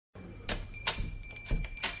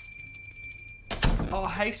Oh,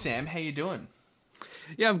 hey Sam, how you doing?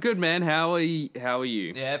 Yeah, I'm good, man. How are you?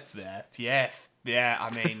 Yeah.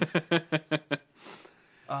 I mean,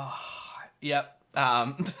 yep.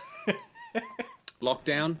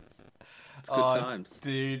 Lockdown. It's good times,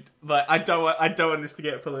 dude. Like, I don't want this to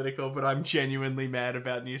get political, but I'm genuinely mad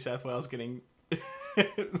about New South Wales getting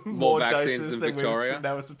more vaccines doses than than Victoria.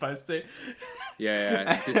 They were supposed to.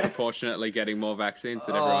 Yeah, disproportionately getting more vaccines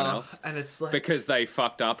than everyone else, and it's like because they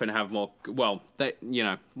fucked up and have more. Well, they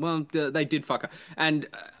did fuck up, and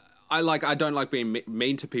I don't like being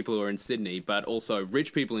mean to people who are in Sydney, but also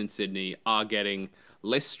rich people in Sydney are getting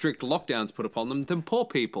less strict lockdowns put upon them than poor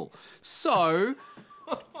people. So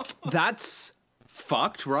that's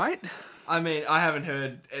fucked, right? I mean, I haven't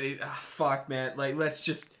heard any. Fuck, man. Like, let's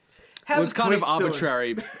just. Well, it's kind of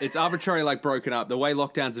arbitrary. It's arbitrary, like broken up. The way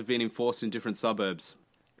lockdowns have been enforced in different suburbs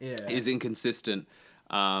is inconsistent.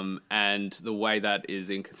 And the way that is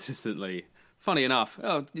inconsistently, funny enough,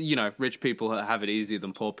 rich people have it easier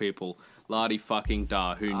than poor people. Lardy fucking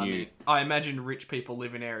da, who knew? I imagine rich people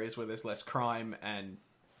live in areas where there's less crime and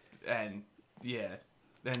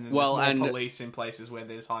there's more police in places where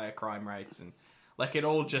there's higher crime rates, and like it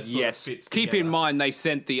all just sort of fits together. Keep in mind they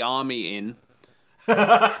sent the army in. Wait,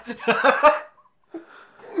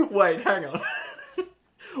 hang on.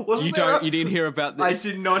 You didn't hear about this? I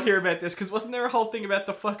did not hear about this, because wasn't there a whole thing about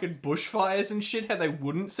the fucking bushfires and shit, how they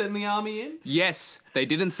wouldn't send the army in? Yes, they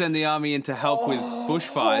didn't send the army in to help with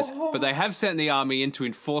bushfires, but they have sent the army in to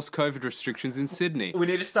enforce COVID restrictions in Sydney. We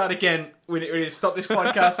need to start again. We need to stop this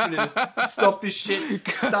podcast. We need to stop this shit.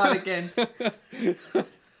 Start again.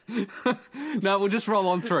 No, we'll just roll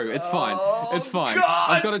on through. It's fine. It's fine. God.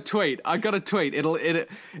 I've got a tweet. I got a tweet,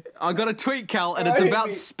 Cal, and it's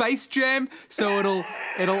about Space Jam, so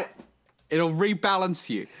it'll rebalance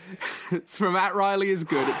you. It's from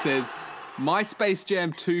 @RileyIsGood. It says, "My Space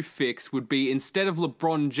Jam 2 fix would be, instead of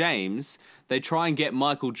LeBron James, they try and get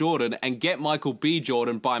Michael Jordan and get Michael B.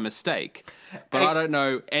 Jordan by mistake. But I don't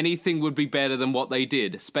know, anything would be better than what they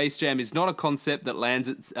did. Space Jam is not a concept that lends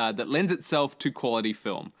itself to quality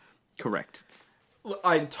film." Correct.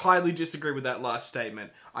 I entirely disagree with that last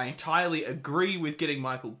statement. I entirely agree with getting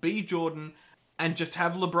Michael B. Jordan and just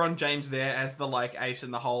have LeBron James there as the, like, ace in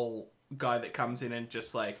the hole guy that comes in and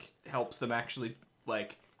just, like, helps them actually,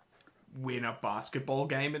 like, win a basketball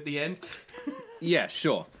game at the end. Yeah,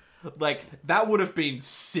 sure. Like, that would have been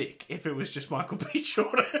sick if it was just Michael B.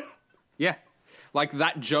 Jordan. Yeah. Like,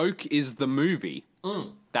 that joke is the movie.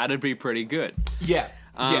 That'd be pretty good. Yeah.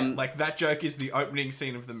 Like, that joke is the opening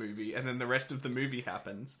scene of the movie, and then the rest of the movie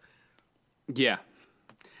happens. Yeah.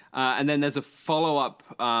 And then there's a follow-up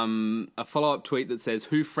tweet that says,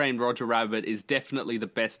 "Who Framed Roger Rabbit is definitely the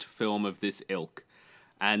best film of this ilk."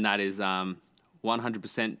 And that is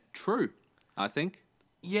 100% true, I think.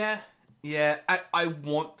 Yeah. I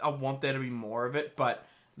want there to be more of it, but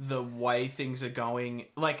the way things are going,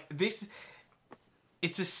 like, this,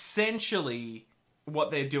 it's essentially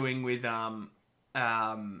what they're doing with The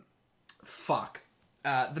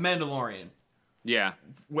Mandalorian. Yeah.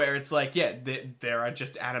 Where it's like, there are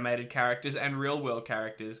just animated characters and real-world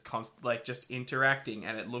characters just interacting,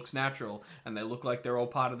 and it looks natural, and they look like they're all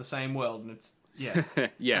part of the same world, and it's, yeah.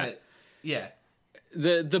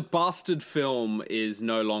 The bastard film is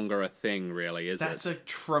no longer a thing, really, is it? That's a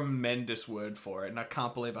tremendous word for it, and I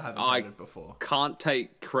can't believe I haven't heard it before. Can't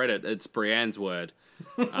take credit. It's Brienne's word.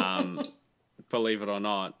 Believe it or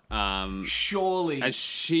not. Surely. And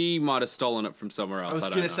she might have stolen it from somewhere else. I was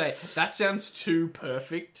going to say, that sounds too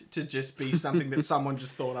perfect to just be something that someone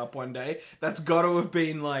just thought up one day. That's got to have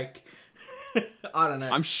been, like, I don't know.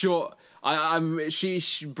 I'm sure...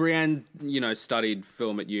 Brienne, studied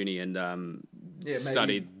film at uni and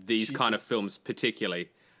studied these kind of films particularly.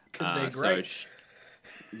 Because they're great.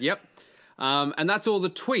 Yep. And that's all the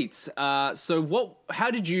tweets. So how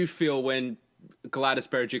did you feel when Gladys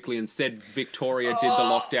Berejiklian said Victoria did the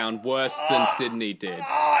lockdown worse than Sydney did?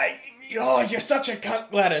 You're such a cunt,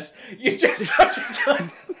 Gladys. You're just such a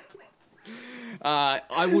cunt.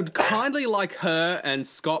 I would kindly like her and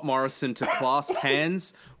Scott Morrison to clasp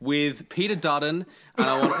hands with Peter Dutton, and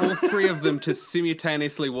I want all three of them to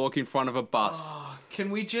simultaneously walk in front of a bus. Can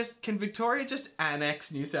Victoria just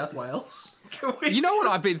annex New South Wales? You know what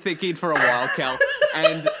I've been thinking for a while, Cal,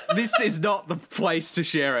 and this is not the place to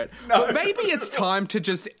share it. No. But maybe it's time to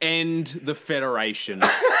just end the Federation.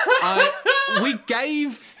 We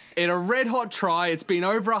gave in a red hot try. It's been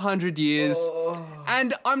over 100 years,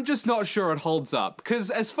 and I'm just not sure it holds up. Because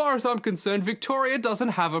as far as I'm concerned, Victoria doesn't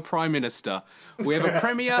have a prime minister. We have a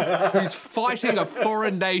premier who's fighting a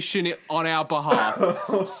foreign nation on our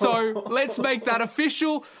behalf. So let's make that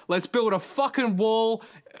official. Let's build a fucking wall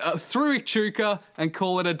through Echuca and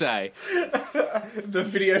call it a day. The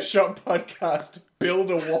Video Shop Podcast.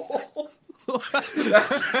 Build a wall.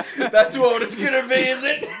 That's what it's gonna be, is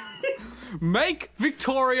it? Make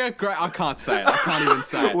Victoria great. I can't say it. I can't even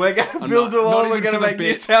say it. We're gonna build a wall. We're gonna make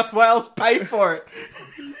New South Wales pay for it.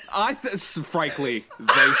 Frankly,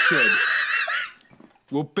 they should.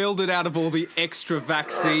 We'll build it out of all the extra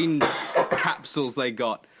vaccine capsules they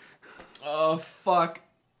got. Oh, fuck.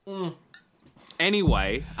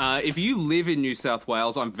 Anyway, if you live in New South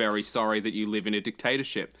Wales, I'm very sorry that you live in a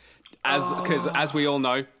dictatorship. Because, as we all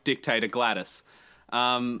know, dictator Gladys.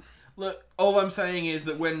 Look, all I'm saying is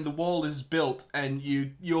that when the wall is built and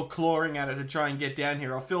you're clawing at it to try and get down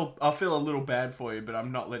here, I'll feel a little bad for you, but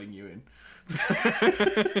I'm not letting you in.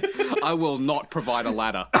 I will not provide a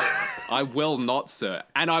ladder. I will not, sir.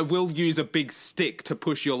 And I will use a big stick to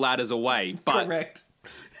push your ladders away. But, correct.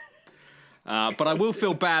 But I will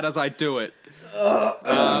feel bad as I do it.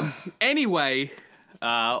 Anyway,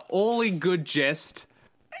 all in good jest,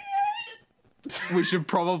 we should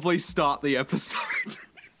probably start the episode.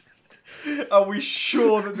 Are we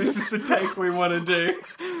sure that this is the take we want to do?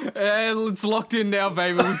 It's locked in now,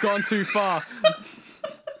 baby. We've gone too far.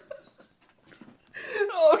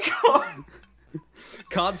 Oh, God.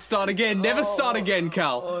 Can't start again. Never start again,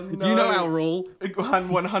 Cal. Oh, no. You know our rule.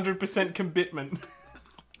 100% commitment.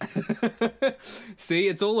 See,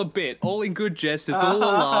 it's all a bit. All in good jest. It's all a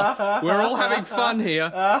laugh. We're all having fun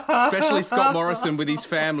here. Especially Scott Morrison with his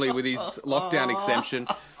family, with his lockdown exemption.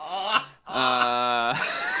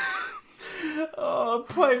 Oh,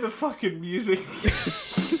 play the fucking music.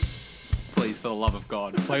 Please, for the love of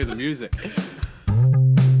God, play the music.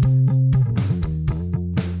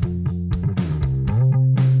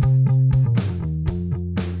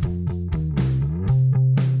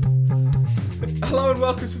 Hello and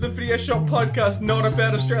welcome to the Video Shop Podcast, not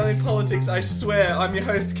about Australian politics, I swear. I'm your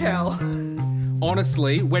host, Cal.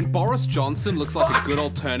 Honestly, when Boris Johnson looks like a good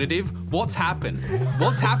alternative, what's happened?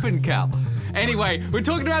 What's happened, Cal? Anyway, we're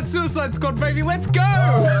talking about Suicide Squad, baby. Let's go!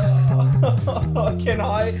 Can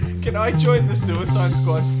I join the Suicide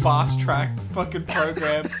Squad's fast track fucking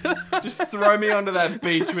program? Just throw me onto that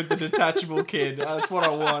beach with the detachable kid. That's what I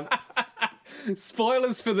want.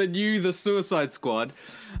 Spoilers for The Suicide Squad.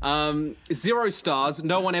 0 stars.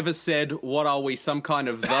 No one ever said, what are we, some kind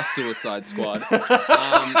of The Suicide Squad?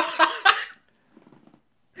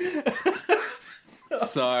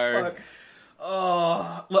 So... Fuck.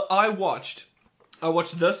 Oh, look, I watched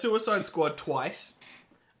The Suicide Squad twice.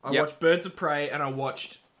 I watched Birds of Prey and I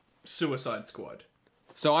watched Suicide Squad.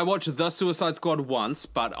 So I watched The Suicide Squad once,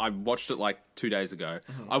 but I watched it like 2 days ago.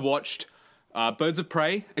 Mm-hmm. I watched Birds of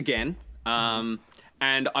Prey again, and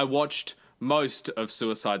I watched most of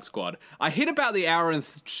Suicide Squad. I hit about the hour and...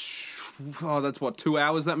 that's what, 2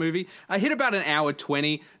 hours, that movie? I hit about an hour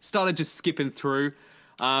 20, started just skipping through.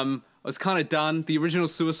 I was kind of done. The original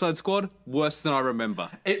Suicide Squad, worse than I remember.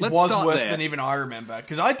 It was worse than even I remember,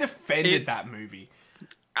 because I defended that movie.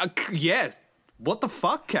 Yeah. What the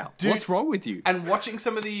fuck, Cal? Dude, what's wrong with you? And watching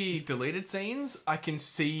some of the deleted scenes, I can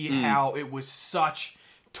see how it was such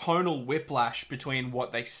tonal whiplash between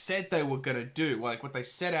what they said they were going to do, like what they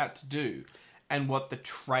set out to do, and what the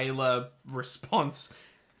trailer response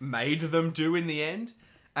made them do in the end.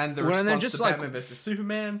 And the response to Batman vs.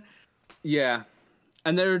 Superman. Yeah.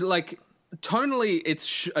 And they're like, tonally,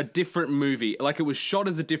 it's a different movie. Like, it was shot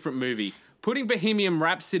as a different movie. Putting Bohemian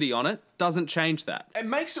Rhapsody on it doesn't change that. It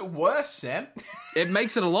makes it worse, Sam. It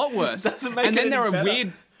makes it a lot worse. Doesn't make it any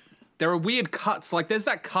better. There are weird cuts. Like, there's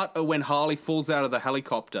that cut when Harley falls out of the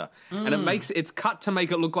helicopter. And it's cut to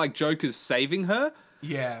make it look like Joker's saving her.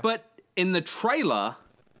 Yeah. But in the trailer...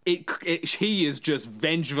 he is just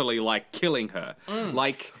vengefully, like, killing her.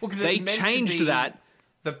 Like, they changed that...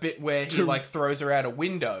 The bit where he, like, throws her out a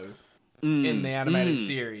window in the animated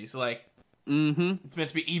series. Like, it's meant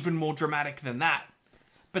to be even more dramatic than that.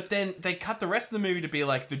 But then they cut the rest of the movie to be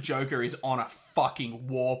like, the Joker is on a fucking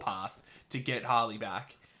warpath to get Harley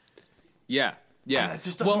back. Yeah, yeah. And it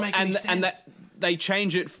just doesn't make any sense. And they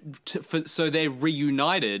change it so they're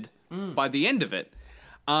reunited by the end of it.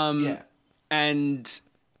 Yeah.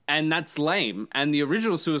 And that's lame. And the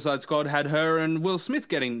original Suicide Squad had her and Will Smith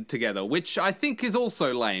getting together, which I think is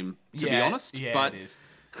also lame, to be honest. Yeah, but, it is.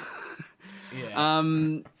 Yeah.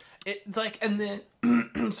 And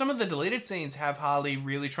then some of the deleted scenes have Harley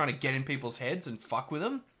really trying to get in people's heads and fuck with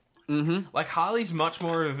them. Mm-hmm. Like, Harley's much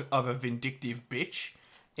more of a vindictive bitch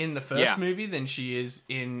in the first movie than she is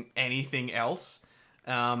in anything else.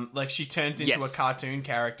 Like, she turns into a cartoon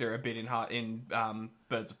character a bit in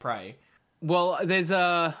Birds of Prey. Well, there's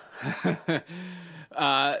there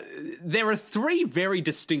are 3 very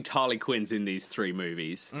distinct Harley Quinns in these 3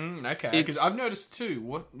 movies. Okay, because I've noticed 2.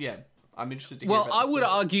 What? Yeah, I'm interested to hear Well, about I the would third.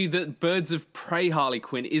 argue that Birds of Prey Harley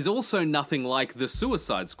Quinn is also nothing like the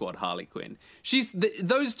Suicide Squad Harley Quinn.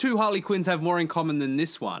 Those 2 Harley Quinns have more in common than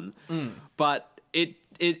this one, but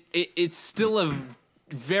it's still a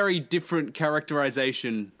very different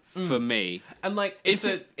characterization for me. And like, it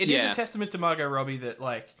is a testament to Margot Robbie that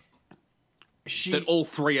like that all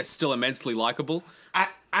 3 are still immensely likable,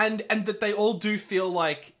 and that they all do feel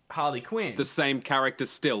like Harley Quinn. the same character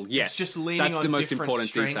still. Yes, It's just leaning that's on the most different important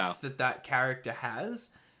strengths detail. that character has.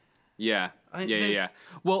 Yeah. There's-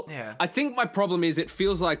 Well, Yeah. I think my problem is it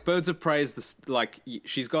feels like Birds of Prey is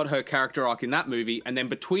she's got her character arc in that movie, and then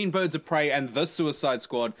between Birds of Prey and the Suicide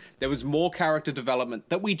Squad, there was more character development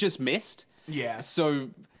that we just missed. Yeah. So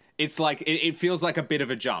it's like it feels like a bit of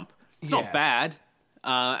a jump. It's not bad,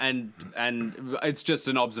 and it's just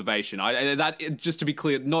an observation. Just to be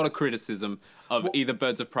clear, not a criticism of either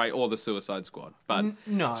Birds of Prey or the Suicide Squad, but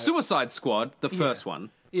no. Suicide Squad, the first one.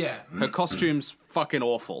 Yeah. Her costume's fucking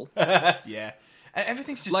awful. Yeah.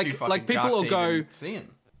 Everything's just too fucking like people dark will to go, even see 'em.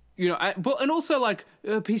 you know, and also like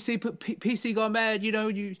PC got mad. You know,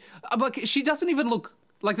 I'm like, she doesn't even look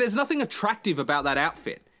like there's nothing attractive about that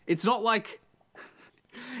outfit. It's not like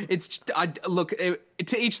look to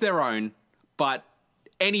each their own, but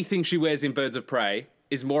anything she wears in Birds of Prey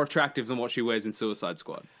is more attractive than what she wears in Suicide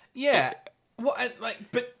Squad. Yeah. Well,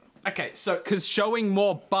 but okay, so Because showing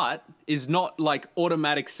more butt is not like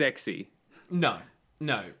automatic sexy. no,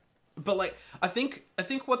 but like I think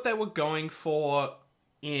what they were going for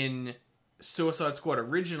in Suicide Squad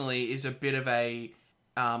originally is a bit of a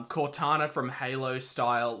Cortana from Halo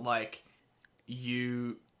style, like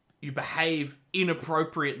you behave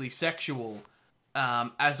inappropriately sexual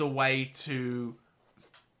as a way to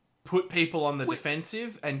put people on the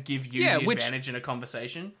defensive and give you the advantage in a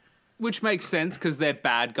conversation. Which makes sense because they're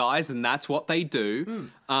bad guys and that's what they do.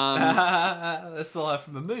 That's the line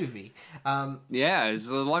from a movie. Yeah, it's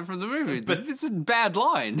a line from the movie. But it's a bad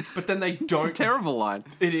line. But then they It's a don't. terrible line.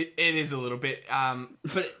 It is a little bit.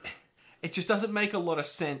 But it just doesn't make a lot of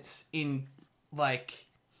sense in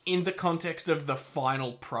the context of the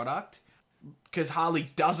final product. Because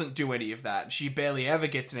Harley doesn't do any of that. She barely ever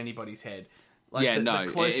gets in anybody's head. The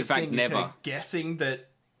closest in fact, thing is her never. guessing that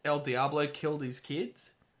El Diablo killed his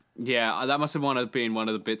kids. Yeah, that must have been one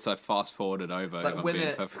of the bits I fast forwarded over. Like if I'm when being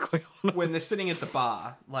they're- perfectly honest. When they're sitting at the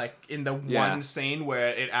bar, like in the Yeah. one scene where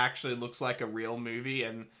it actually looks like a real movie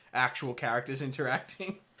and actual characters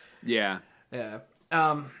interacting. Yeah, Yeah.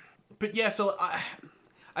 But yeah, so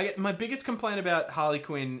I get my biggest complaint about Harley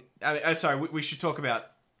Quinn. We should talk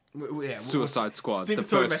about Suicide Squad, Steve the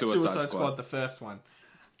was talking first about Suicide Squad. the first one.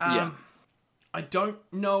 Yeah. I don't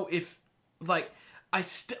know if I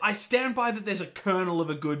stand by that. There's a kernel of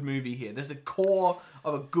a good movie here. There's a core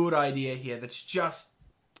of a good idea here that's just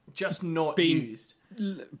not used.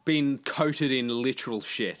 been coated in literal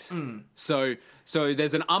shit. So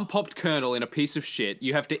there's an unpopped kernel in a piece of shit.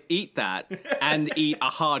 You have to eat that and eat a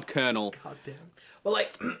hard kernel God damn. Well,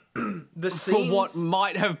 like the scenes for what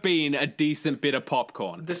might have been a decent bit of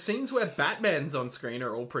popcorn. the scenes where Batman's on screen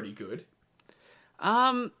are all pretty good.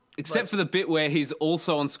 Except for the bit where he's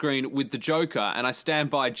also on screen with the Joker, and I stand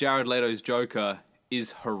by Jared Leto's Joker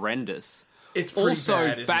is horrendous. It's pretty Also,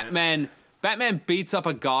 bad, isn't it? Batman beats up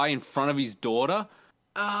a guy in front of his daughter,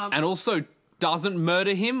 and also doesn't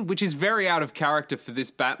murder him, which is very out of character for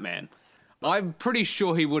this Batman. I'm pretty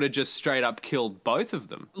sure he would have just straight up killed both of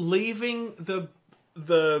them. Leaving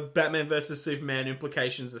the Batman versus Superman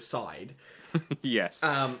implications aside, Yes.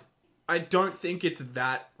 I don't think it's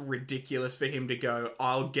that ridiculous for him to go,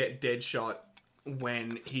 I'll get Deadshot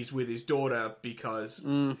when he's with his daughter, because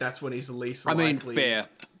that's when he's least I likely mean, fair.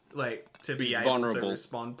 to be He's able vulnerable. to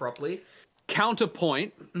respond properly.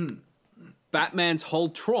 Counterpoint, Batman's whole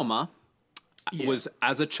trauma Yeah. was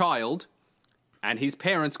as a child, and his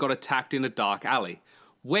parents got attacked in a dark alley.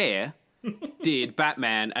 Where did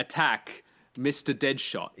Batman attack Mr.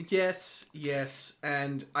 Deadshot? Yes,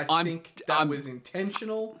 and I think that was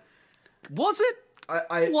intentional. Was it?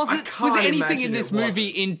 Was can't anything imagine in it this movie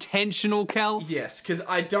wasn't. intentional, Cal? Yes, because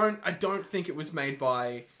I don't think it was made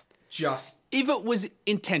by just If it was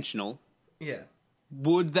intentional, yeah.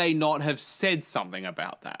 would they not have said something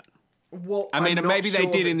about that? Well, I mean, I'm not maybe they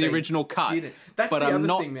sure did that in the they original cut, didn't. That's but the I'm other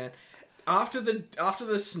not- thing, man. After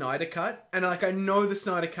the Snyder cut, and I know the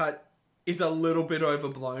Snyder cut is a little bit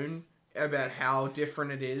overblown about how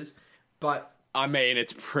different it is, but I mean,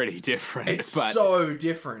 it's pretty different. it's but so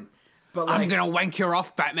different. But like, I'm gonna wank you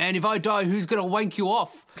off, Batman. If I die, who's gonna wank you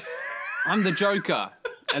off? I'm the Joker,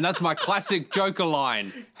 and that's my classic Joker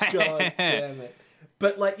line. God damn it.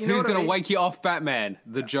 But like, you know Who's what I gonna mean? wake you off, Batman?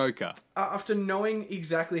 The Joker. After knowing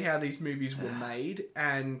exactly how these movies were made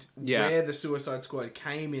and where the Suicide Squad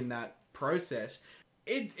came in that process,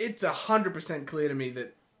 it's 100% clear to me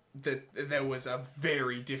that there was a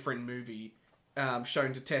very different movie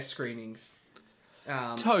shown to test screenings.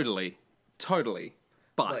 Totally.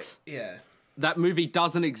 But Like, yeah. that movie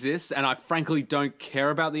doesn't exist, and I frankly don't care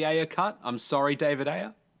about the Ayer cut. I'm sorry, David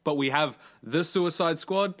Ayer. But we have the Suicide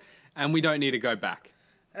Squad, and we don't need to go back.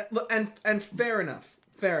 Look, and fair enough.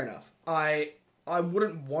 I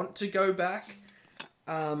wouldn't want to go back.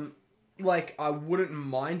 Like, I wouldn't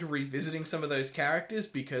mind revisiting some of those characters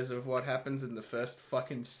because of what happens in the first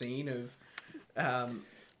fucking scene of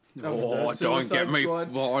the Suicide Squad.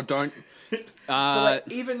 Oh, don't. But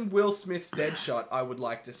like, even Will Smith's Deadshot, I would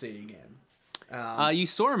like to see again. You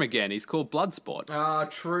saw him again. He's called Bloodsport.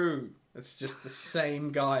 True. It's just the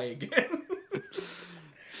same guy again.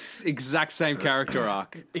 Exact same character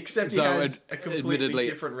arc. Except he has a completely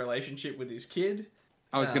different relationship with his kid.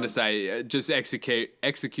 I was going to say, just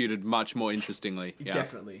executed much more interestingly. Yeah.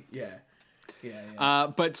 Definitely, yeah.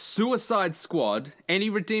 But Suicide Squad, any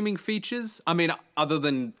redeeming features? I mean, other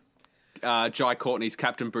than Jai Courtney's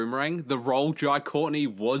Captain Boomerang, the role Jai Courtney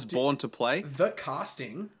was born to play. The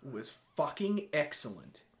casting was fucking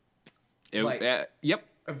excellent. Yep.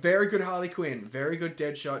 A very good Harley Quinn, very good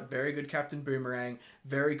Deadshot, very good Captain Boomerang,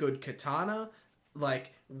 very good Katana,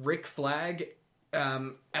 like Rick Flag,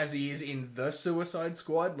 as he is in the Suicide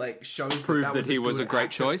Squad, like shows that he was a great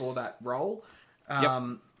actor choice for that role.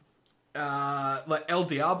 Like El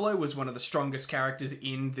Diablo was one of the strongest characters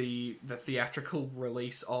in the theatrical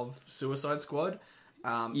release of Suicide Squad.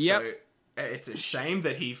 So it's a shame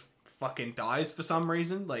that he fucking dies for some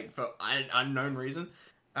reason, like for an unknown reason.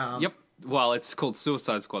 Well, it's called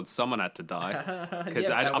Suicide Squad. Someone had to die.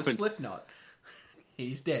 That was Slipknot.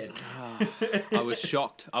 He's dead. I was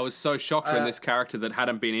shocked. I was so shocked when this character that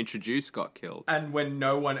hadn't been introduced got killed. And when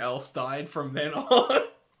no one else died from then on.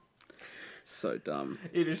 So dumb.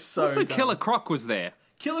 It is so also, dumb. Killer Croc was there.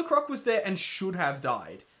 Killer Croc was there and should have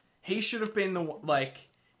died. He should have been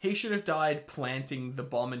he should have died planting the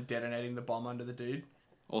bomb and detonating the bomb under the dude.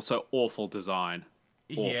 Also, awful design.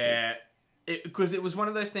 Awful. Yeah. Because it was one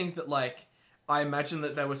of those things that, like, I imagine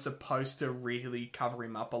that they were supposed to really cover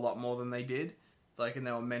him up a lot more than they did. Like, and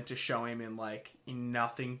they were meant to show him in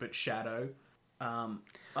nothing but shadow. I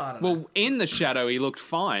don't know. Well, in the shadow, he looked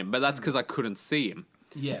fine, but that's because I couldn't see him.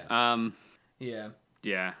 Yeah.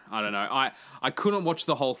 Yeah, I don't know. I couldn't watch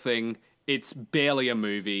the whole thing. It's barely a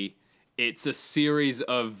movie. It's a series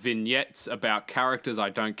of vignettes about characters I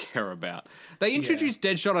don't care about. They introduced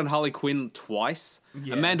Deadshot and Harley Quinn twice.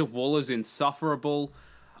 Yeah. Amanda Waller's insufferable,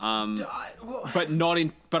 but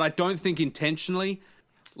I don't think intentionally.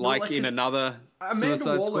 Like in another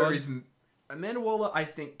Suicide Squad. Amanda Waller, I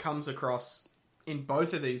think, comes across in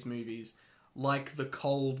both of these movies like the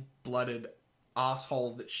cold-blooded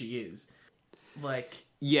asshole that she is. Like,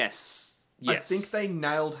 yes. I think they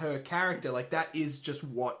nailed her character. Like, that is just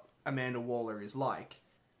what Amanda Waller is like.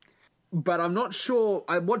 But I'm not sure.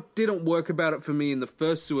 What didn't work about it for me in the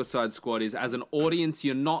first Suicide Squad is, as an audience,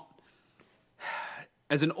 you're not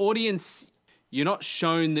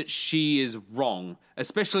shown that she is wrong,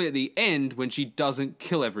 especially at the end when she doesn't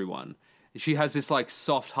kill everyone. She has this like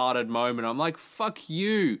soft-hearted moment. I'm like, fuck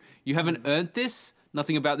you. You haven't earned this.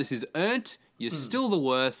 Nothing about this is earned. You're still the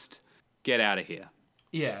worst. Get out of here.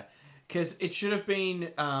 Yeah, because it should have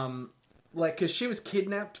been because she was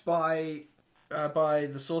kidnapped by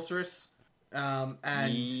the sorceress, and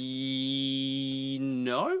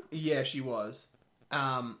no, yeah, she was.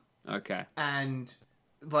 Okay, and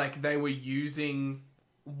like they were using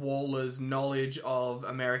Waller's knowledge of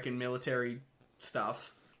American military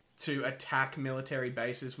stuff to attack military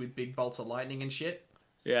bases with big bolts of lightning and shit.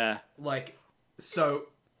 Yeah, like so.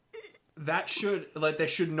 That there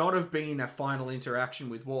should not have been a final interaction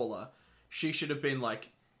with Waller. She should have been, like,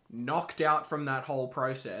 knocked out from that whole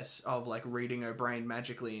process of, like, reading her brain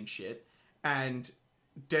magically and shit. And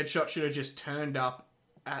Deadshot should have just turned up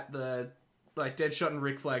at Deadshot and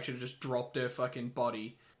Rick Flag should have just dropped her fucking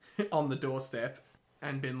body on the doorstep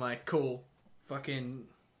and been like, cool, fucking...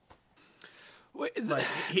 Like,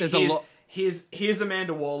 here's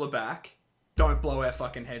Amanda Waller back. Don't blow our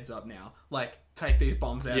fucking heads up now. Like, take these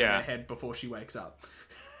bombs out of her head before she wakes up.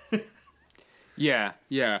 Yeah.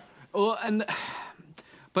 Well, and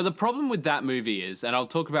But the problem with that movie is, and I'll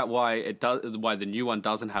talk about why the new one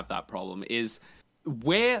doesn't have that problem, is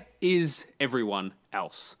where is everyone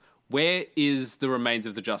else? Where is the remains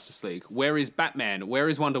of the Justice League? Where is Batman? Where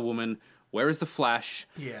is Wonder Woman? Where is the Flash?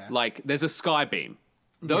 Yeah. Like, there's a sky beam.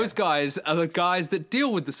 Those guys are the guys that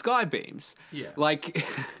deal with the sky beams. Yeah. Like,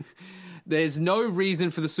 there's no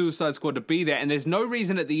reason for the Suicide Squad to be there, and there's no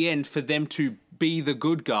reason at the end for them to be the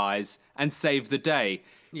good guys and save the day.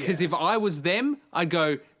 Because if I was them, I'd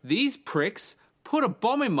go, these pricks put a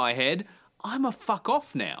bomb in my head, I'm a fuck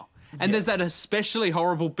off now. And there's that especially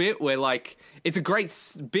horrible bit where, like, it's a great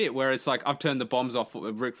bit where it's like, I've turned the bombs off.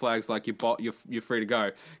 Rick Flag's like, you're free to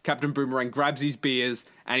go. Captain Boomerang grabs his beers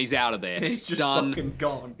and he's out of there. And he's just done. fucking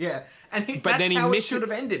gone. Yeah. And But that's then how it should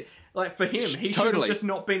have ended. Like, for him, he should have Totally. just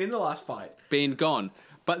not been in the last fight. Been gone.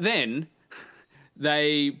 But then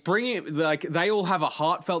they bring it, like, they all have a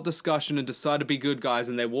heartfelt discussion and decide to be good guys,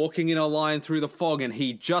 and they're walking in a line through the fog, and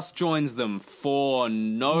he just joins them for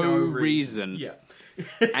no reason. Yeah.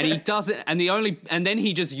 And he doesn't, and then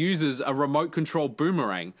he just uses a remote control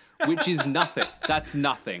boomerang, which is nothing. That's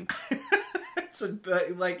nothing. It's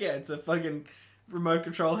a fucking remote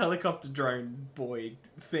control helicopter drone boy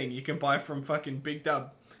thing you can buy from fucking Big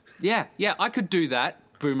Dub. Yeah, I could do that.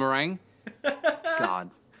 Boomerang. God.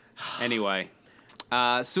 Anyway,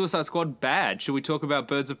 Suicide Squad, bad. Should we talk about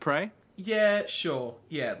Birds of Prey? Yeah, sure.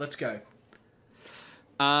 Yeah, let's go.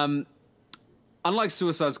 Unlike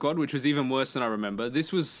Suicide Squad, which was even worse than I remember,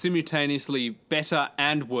 this was simultaneously better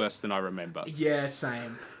and worse than I remember. Yeah,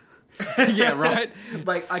 same. Yeah, right?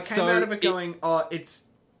 Like, I came out of it going, it's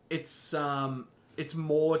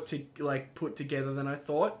more to, like, put together than I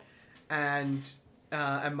thought. And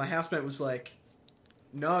my housemate was like,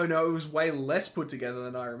 no, it was way less put together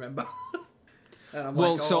than I remember. And I'm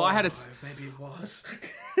like, so I had maybe it was.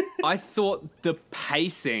 I thought the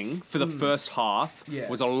pacing for the first half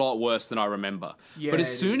was a lot worse than I remember. Yeah, but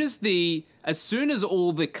as soon as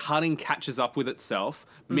all the cutting catches up with itself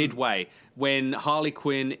midway, when Harley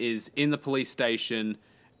Quinn is in the police station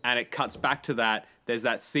and it cuts back to that, there's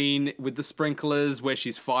that scene with the sprinklers where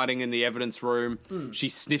she's fighting in the evidence room. She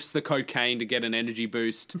sniffs the cocaine to get an energy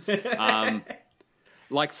boost.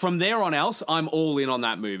 Like, from there on else, I'm all in on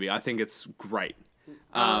that movie. I think it's great.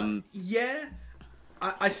 Yeah.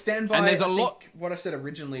 I stand by. And there's a lot. What I said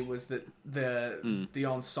originally was that the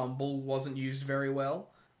ensemble wasn't used very well.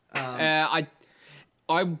 I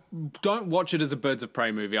don't watch it as a Birds of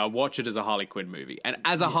Prey movie. I watch it as a Harley Quinn movie. And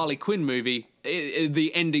as a Harley Quinn movie,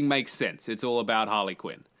 the ending makes sense. It's all about Harley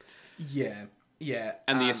Quinn. Yeah.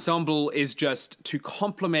 And the ensemble is just to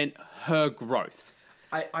complement her growth.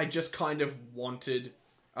 I just kind of wanted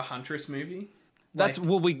a Huntress movie. That's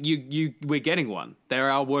we're getting one. They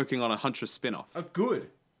are working on a Huntress spin-off. Good,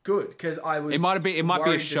 because I was. It might be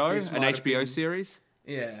a show, an HBO series.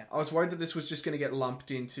 Yeah, I was worried that this was just going to get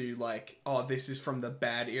lumped into, like, oh, this is from the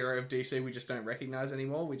bad era of DC. We just don't recognize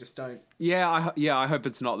anymore. We just don't. Yeah, I hope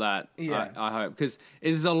it's not that. Yeah, I hope, because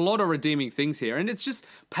there's a lot of redeeming things here, and it's just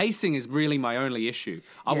pacing is really my only issue.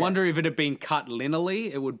 I wonder if it had been cut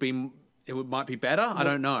linearly, it might be better. Well, I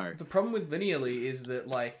don't know. The problem with linearly is that,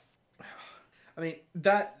 like, I mean,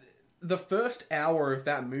 that the first hour of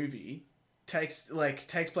that movie takes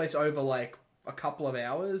place over, like, a couple of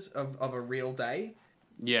hours of a real day.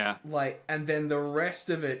 Yeah. Like, and then the rest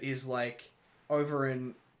of it is, like, over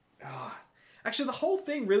in... Actually, the whole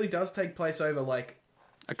thing really does take place over, like...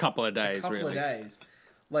 A couple of days, really.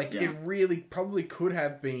 Like, it really probably could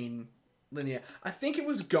have been linear. I think it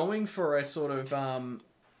was going for a sort of...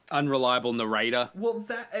 unreliable narrator. Well,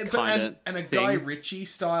 and a Guy Ritchie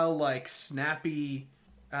style, like, snappy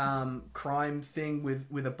crime thing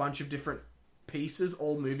with a bunch of different pieces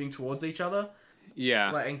all moving towards each other.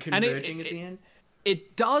 Yeah. Like, and converging at the end.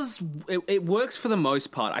 It does. It works for the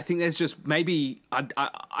most part. I think there's just maybe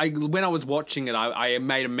I when I was watching it, I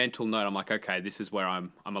made a mental note. I'm like, okay, this is where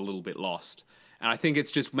I'm a little bit lost, and I think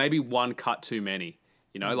it's just maybe one cut too many.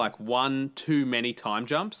 You know, like one too many time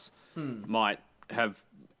jumps might have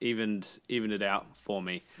evened it out for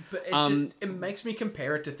me. But it makes me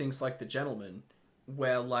compare it to things like The Gentleman,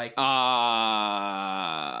 where, like, it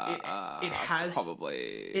has probably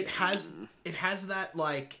it has that,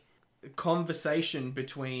 like, conversation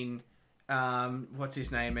between what's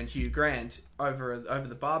his name and Hugh Grant over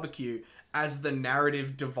the barbecue as the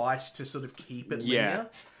narrative device to sort of keep it linear.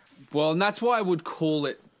 Well, and that's why I would call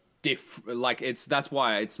it that's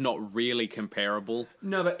why it's not really comparable.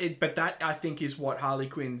 No, but that, I think, is what Harley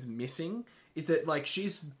Quinn's missing, is that, like,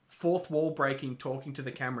 she's fourth wall breaking, talking to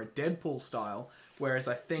the camera Deadpool style, whereas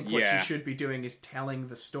I think what she should be doing is telling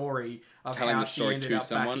the story of how she ended up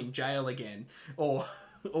back in jail again, or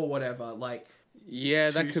whatever. Like, Yeah,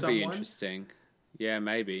 that to could be someone. interesting. Yeah,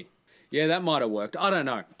 maybe. Yeah, that might have worked. I don't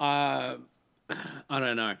know. I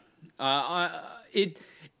don't know.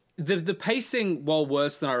 The pacing, while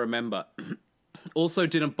worse than I remember, also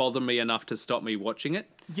didn't bother me enough to stop me watching it.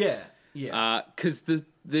 Yeah, yeah. Because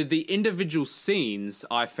the individual scenes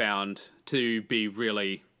I found to be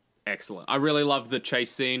really excellent. I really love the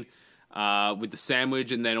chase scene with the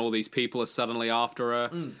sandwich, and then all these people are suddenly after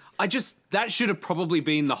her. That should have probably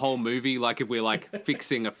been the whole movie. Like, if we're like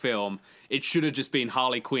fixing a film, it should have just been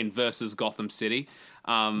Harley Quinn versus Gotham City.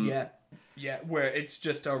 Yeah, where it's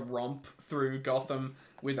just a romp through Gotham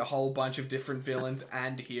with a whole bunch of different villains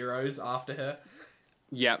and heroes after her.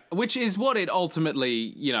 Yeah, which is what it ultimately,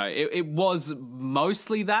 it was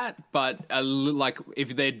mostly that, but like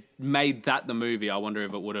if they'd made that the movie, I wonder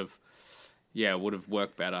if it would have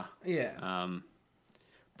worked better. Yeah.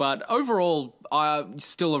 But overall,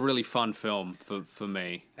 still a really fun film for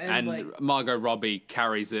me. And like, Margot Robbie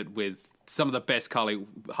carries it with some of the best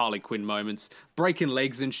Harley Quinn moments. Breaking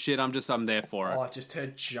legs and shit, I'm there for it. Oh, just her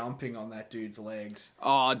jumping on that dude's legs.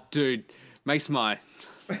 Oh, dude, makes me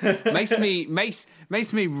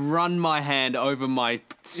run my hand over my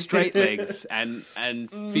straight legs and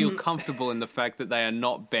feel comfortable in the fact that they are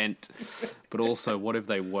not bent. But also, what if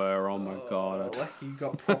they were? Oh my god! Like you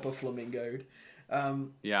got proper flamingoed.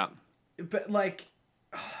 Yeah. But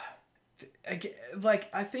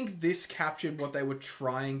I think this captured what they were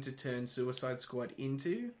trying to turn Suicide Squad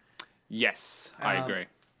into. Yes, I agree.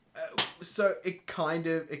 So it kind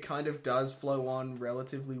of does flow on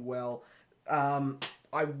relatively well. I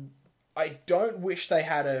don't wish they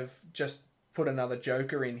had have just put another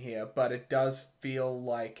Joker in here, but it does feel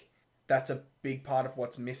like that's a big part of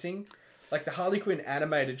what's missing. Like the Harley Quinn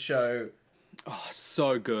animated show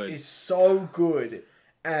So good. is so good,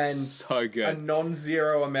 and So good. a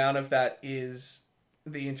non-zero amount of that is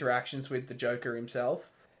the interactions with the Joker himself.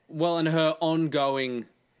 Well, and her ongoing...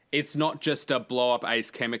 It's not just a blow up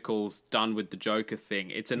Ace Chemicals done with the Joker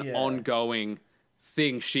thing. It's an ongoing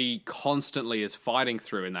thing she constantly is fighting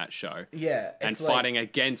through in that show. Yeah. And fighting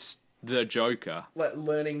against the Joker. Like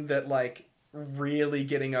learning that really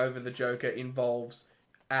getting over the Joker involves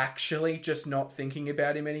actually just not thinking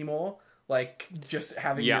about him anymore. Like just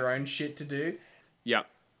having your own shit to do. Yep.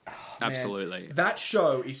 Absolutely. Man, that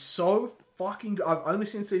show is so fucking good. I've only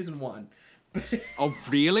seen season 1. Oh,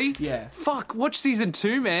 really? Yeah. Fuck, watch season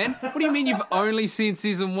 2, man. What do you mean you've only seen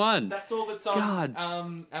season 1? That's all that's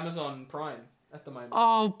on Amazon Prime at the moment.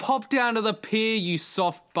 Oh, pop down to the pier, you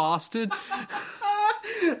soft bastard.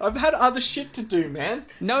 I've had other shit to do, man.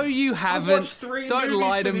 No, you haven't. I watched 3 Don't movies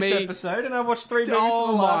lie to for this me. episode, and I watched 3 movies Oh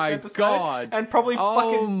for the last my episode. God. And probably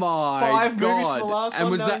fucking 5 movies for the last And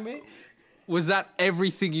one, was knowing that me. was that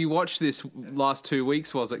everything you watched this last 2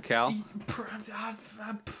 weeks? Was it, Cal?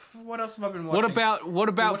 What else have I been watching? What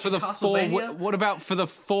about for the Castlevania? what about for the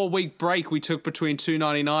 4-week break we took between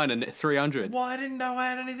 $2.99 and $300? Well, I didn't know I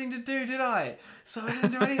had anything to do, did I? So I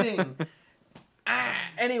didn't do anything.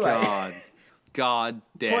 Anyway. God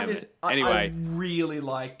damn Point it. is, Anyway. I really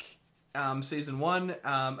like season 1,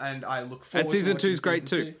 and I look forward to season watching 2's great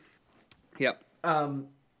season too. Yep. 2.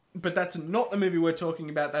 But that's not the movie we're talking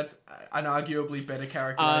about. That's an arguably better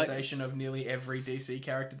characterization of nearly every DC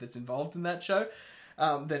character that's involved in that show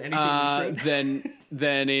than anything we've seen.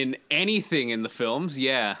 Than in anything in the films,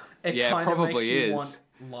 yeah. It yeah, kind probably of makes me is. want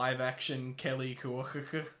live action Kelly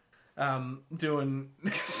Kuokaka doing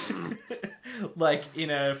like in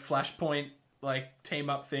a Flashpoint team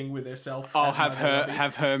up thing with herself. Oh, as Margot Robbie.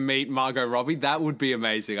 have her meet Margot Robbie. That would be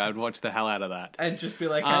amazing. I would watch the hell out of that. And just be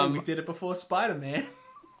like, hey, we did it before Spider-Man.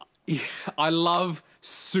 I love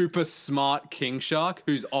super smart King Shark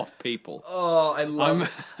who's off people. Oh, I love it.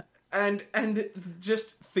 And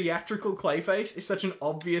just theatrical Clayface is such an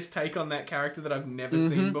obvious take on that character that I've never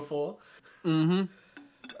seen before. Mm-hmm.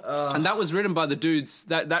 And that was written by the dudes.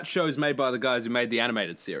 That show is made by the guys who made the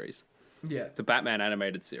animated series. Yeah. The Batman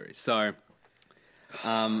animated series. So,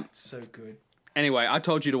 it's so good. Anyway, I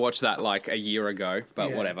told you to watch that a year ago,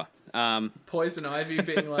 but whatever. Poison Ivy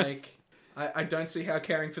being like, I don't see how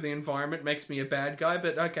caring for the environment makes me a bad guy,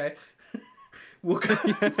 but okay. We'll go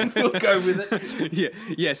with it. Yeah.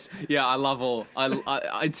 Yes. Yeah. I love all.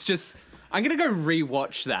 It's just. I'm gonna go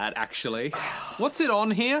rewatch that. Actually, what's it on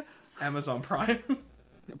here? Amazon Prime.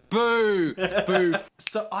 Boo! Boo!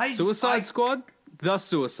 So Suicide Squad. The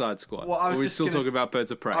Suicide Squad. Well, Or are we still talking about Birds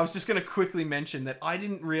of Prey? I was just going to quickly mention that I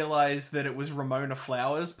didn't realize that it was Ramona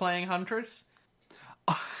Flowers playing Huntress.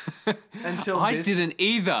 I didn't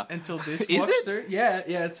either. Until this Is watch it? through. Yeah,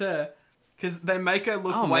 it's her. Because they make her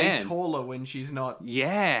look way taller when she's not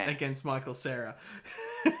against Michael Cera.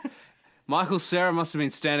 Michael Cera must have been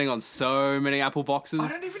standing on so many apple boxes. I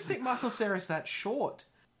don't even think Michael Cera's that short.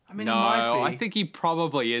 I mean, No, he might be. I think he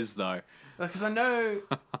probably is, though. Because I know...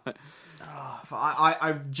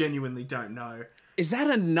 I genuinely don't know. Is that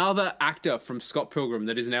another actor from Scott Pilgrim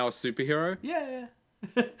that is now a superhero? Yeah.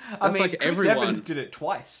 I mean, like Chris everyone. Evans did it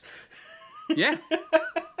twice. Yeah.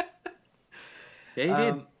 Yeah,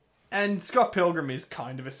 he did. And Scott Pilgrim is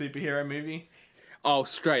kind of a superhero movie. Oh,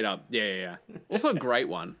 straight up. Yeah. Also a great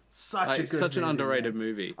one. Such a good Such an movie, underrated man.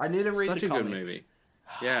 movie. I need to read Such the a comics. good movie.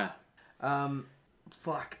 Yeah.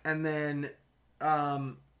 Fuck. And then,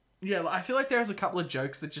 yeah, I feel like there's a couple of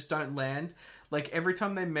jokes that just don't land. Like, every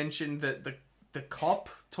time they mention that the cop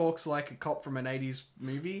talks like a cop from an 80s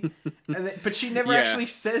movie, but she never Yeah. actually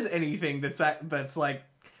says anything that's like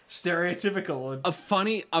stereotypical. A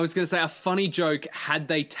funny joke had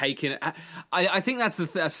they taken it. I think that's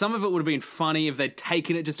some of it would have been funny if they'd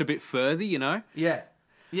taken it just a bit further, you know? Yeah.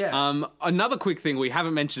 Another quick thing we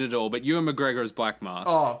haven't mentioned at all, but Ewan McGregor as Black Mask.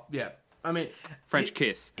 Oh, yeah. I mean... French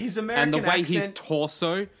kiss. His American and the way his accent-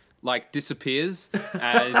 torso like disappears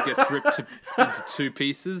as it gets ripped into two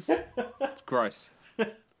pieces. It's gross.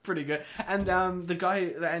 Pretty good. And the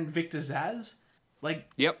guy... And Victor Zsasz... Like,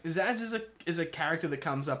 Yep. Zsasz is a character that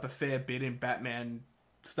comes up a fair bit in Batman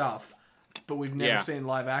stuff, but we've never Yeah. seen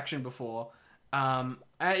live action before.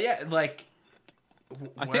 Yeah, like...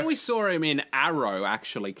 I think we saw him in Arrow,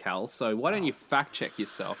 actually, Cal, so why don't you fact check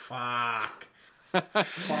yourself? Fuck.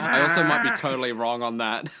 I also might be totally wrong on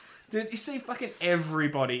that. Dude, you see fucking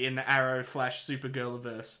everybody in the Arrow Flash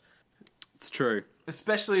Supergirl-averse. It's true.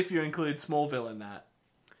 Especially if you include Smallville in that.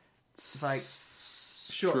 It's like,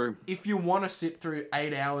 sure, True. if you want to sit through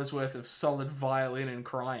 8 hours worth of solid violin and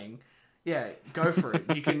crying, yeah, go for it.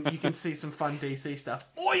 You can see some fun DC stuff.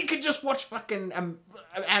 Or you can just watch fucking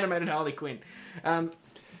animated Harley Quinn.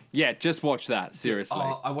 Yeah, just watch that, seriously.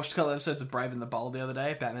 I watched a couple episodes of Brave and the Bold the other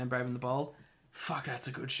day. Batman Brave and the Bold. Fuck, that's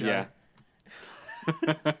a good show. Yeah.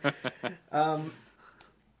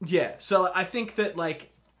 Yeah, so I think that, like,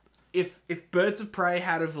 if Birds of Prey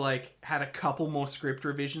had a couple more script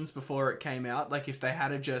revisions before it came out, like, if they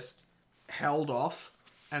had just held off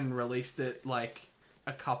and released it, like,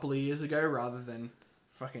 a couple of years ago rather than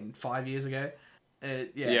fucking 5 years ago,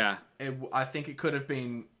 I think it could have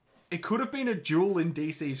been a jewel in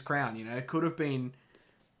DC's crown, you know? It could have been,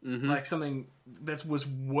 like, something that was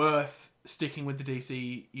worth sticking with the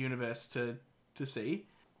DC universe to see.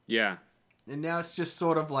 Yeah. And now it's just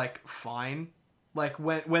sort of like fine. Like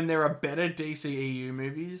when there are better DCEU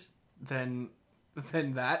movies than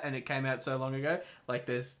that, and it came out so long ago. Like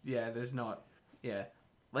there's not. Yeah,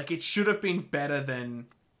 like it should have been better than.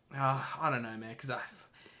 I don't know, man. Because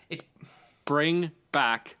Bring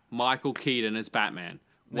back Michael Keaton as Batman.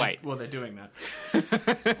 Wait. Well, they're doing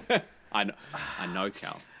that. I know,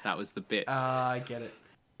 Cal. That was the bit. I get it.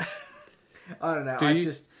 I don't know.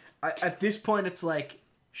 At this point, it's like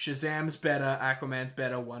Shazam's better, Aquaman's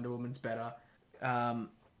better, Wonder Woman's better.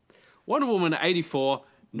 Wonder Woman 84,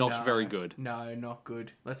 not very good. No, not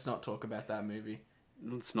good. Let's not talk about that movie.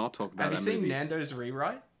 Let's not talk about Have you that seen movie. Nando's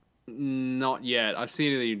rewrite? Not yet. I've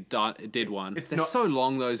seen that you did one. It's They're not- so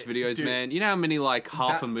long, those videos, Dude, man. You know how many, like,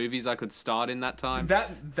 half that- a movies I could start in that time?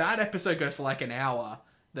 That episode goes for like an hour,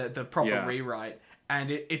 the proper Yeah. rewrite, and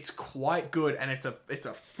it's quite good, and it's a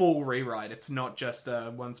full rewrite. It's not just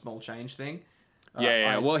a one small change thing.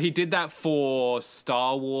 Yeah. Well, he did that for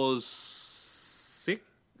Star Wars 6?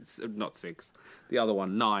 Not 6. The other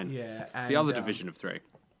one, 9. Yeah, and, The other division of 3.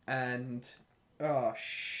 And oh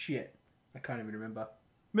shit, I can't even remember.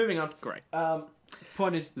 Moving on. Great.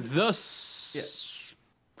 Point is The Suicide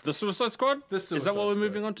Squad? the Is that Suicide what we're Squad.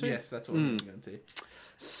 moving on to? Yes, that's what we're moving on to.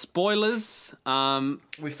 Spoilers.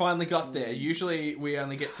 We finally got there. Usually we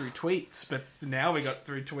only get through tweets, but now we got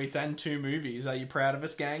through tweets and 2 movies. Are you proud of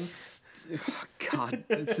us, gang? God,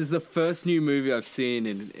 this is the first new movie I've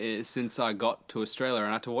seen since I got to Australia, and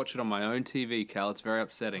I had to watch it on my own TV, Cal. It's very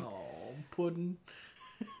upsetting. Oh, pudding.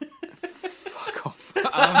 Fuck off.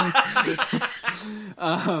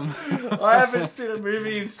 I haven't seen a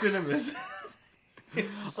movie in cinemas.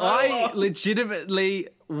 I legitimately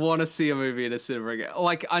want to see a movie in a cinema again.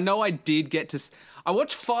 Like, I know I did get to... I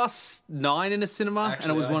watched Fast 9 in a cinema, and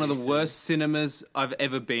Actually, it was I one of the did too. worst cinemas I've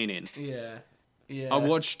ever been in. Yeah. I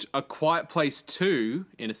watched A Quiet Place 2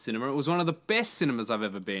 in a cinema. It was one of the best cinemas I've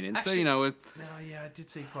ever been in. Actually- So, you know... No, yeah, I did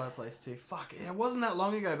see Quiet Place too. Fuck, it wasn't that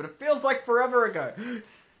long ago, but it feels like forever ago.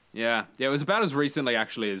 Yeah, it was about as recently,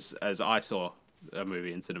 actually, as I saw a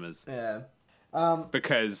movie in cinemas. Yeah.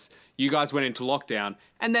 Because you guys went into lockdown,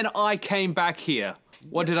 and then I came back here.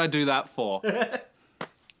 What did I do that for?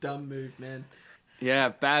 Dumb move, man. Yeah,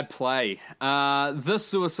 bad play. The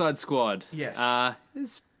Suicide Squad. Yes.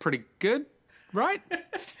 It's pretty good, right?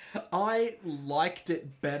 I liked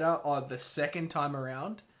it better on the second time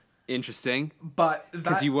around, Interesting. but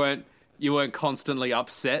Because that you weren't constantly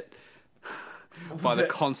upset by the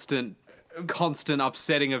constant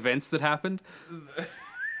upsetting events that happened.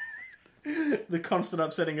 the constant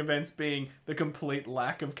upsetting events being the complete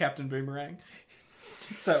lack of Captain Boomerang.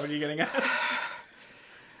 Is that what you're getting at?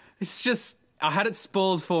 It's just, I had it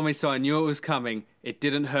spoiled for me, so I knew it was coming. It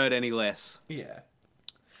didn't hurt any less. Yeah.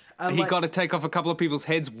 He got to take off a couple of people's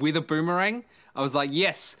heads with a boomerang. I was like,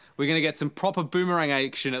 yes, we're going to get some proper boomerang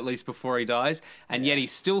action at least before he dies. And yet he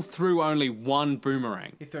still threw only one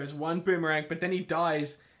boomerang. He throws one boomerang, but then he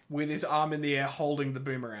dies with his arm in the air holding the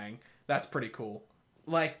boomerang. That's pretty cool.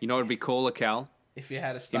 Like, You know what would be cooler, Cal? if you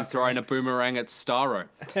had a Him stuff throwing a boomerang at Starro.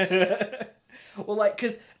 Well, like,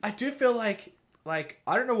 because I do feel like, I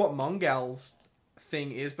don't know what Mongal's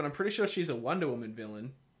thing is, but I'm pretty sure she's a Wonder Woman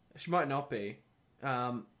villain. She might not be.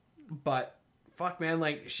 But, fuck, man,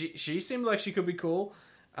 like, she seemed like she could be cool.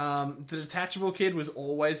 The detachable kid was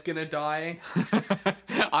always gonna die.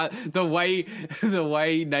 The way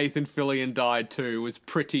Nathan Fillion died too was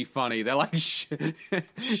pretty funny. They're like,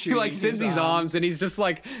 he like sends his arms and he's just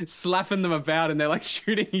like slapping them about, and they're like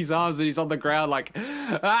shooting his arms, and he's on the ground like,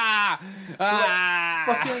 Fucking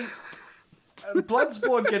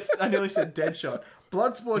Bloodsport gets. I nearly said Deadshot.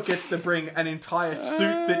 Bloodsport gets to bring an entire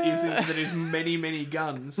suit that is many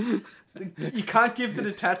guns. You can't give the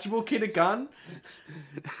detachable kid a gun.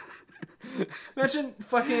 Imagine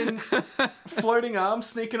fucking floating arms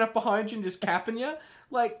sneaking up behind you and just capping you.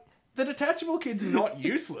 Like, the detachable kid's not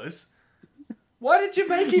useless. Why did you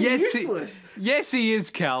make him useless? Yes, he is,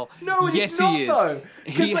 Cal. No, he's not, though.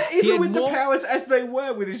 Because like, even with the powers as they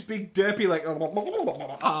were, with his big derpy, like,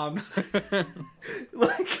 arms.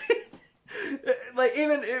 like,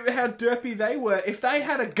 even how derpy they were, if they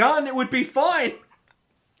had a gun, it would be fine.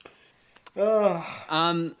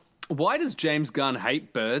 Why does James Gunn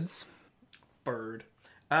hate birds? Bird.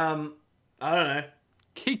 I don't know.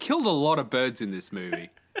 He killed a lot of birds in this movie.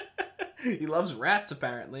 He loves rats,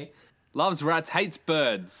 apparently. Loves rats, hates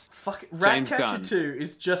birds. Fuck, Ratcatcher 2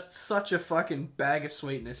 is just such a fucking bag of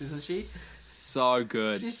sweetness, isn't she? So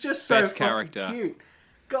good. She's just so Best fucking character. cute.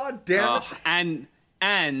 God damn it.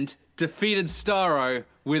 And defeated Starro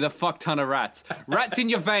with a fuck ton of rats. Rats in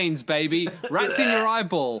your veins, baby. Rats in your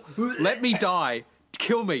eyeball. Let me die.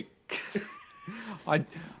 Kill me.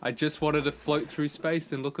 I just wanted to float through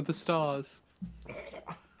space and look at the stars.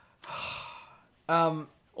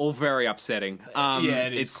 All very upsetting. Yeah,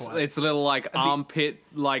 it is quite. It's a little like armpit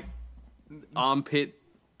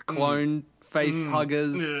clone face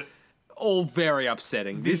huggers. All very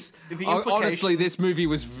upsetting. Honestly, this movie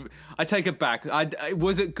was. I take it back.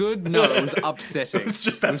 Was it good? No, it was upsetting.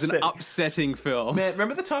 It was an upsetting film. Man,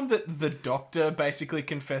 remember the time that the Doctor basically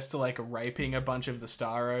confessed to like raping a bunch of the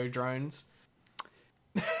Starro drones?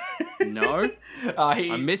 No,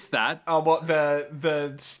 I missed that. Oh, what the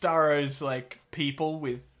Starro's like people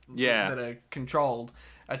with that are controlled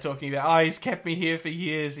are talking about. Oh, he's kept me here for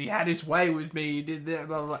years. He had his way with me. He did that.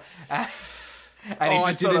 Blah blah blah. And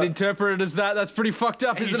I didn't interpret it as that. That's pretty fucked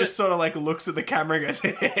up, isn't it? He just sort of like looks at the camera and goes,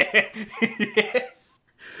 yeah.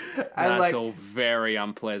 That's like, all very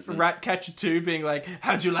unpleasant. Ratcatcher 2 being like,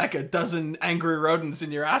 how'd you like a dozen angry rodents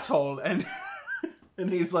in your asshole? And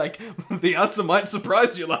he's like, the answer might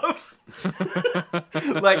surprise you, love.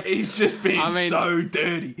 Like, he's just being so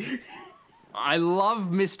dirty. I love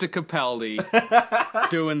Mr. Capaldi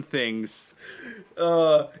doing things.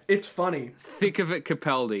 It's funny. Thick of it,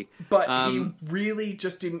 Capaldi. But he really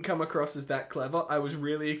just didn't come across as that clever. I was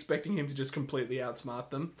really expecting him to just completely outsmart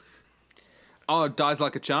them. Oh, dies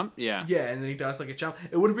like a chump? Yeah. Yeah, and then he dies like a chump.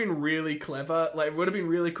 It would have been really clever. Like, it would have been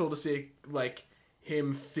really cool to see, like,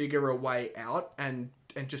 him figure a way out and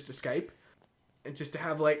just escape. And just to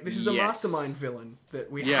have, like, this is a mastermind villain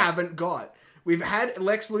that we haven't got. We've had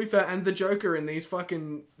Lex Luthor and the Joker in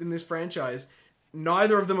this franchise.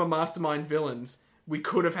 Neither of them are mastermind villains. We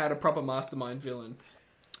could have had a proper mastermind villain.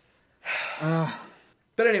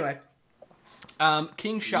 But anyway,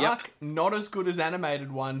 King Shark, not as good as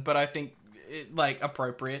animated one, but I think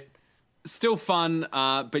appropriate. Still fun,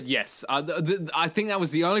 but yes, I think that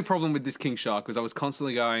was the only problem with this King Shark, was I was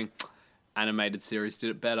constantly going, animated series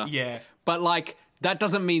did it better. Yeah, but like that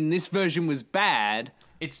doesn't mean this version was bad.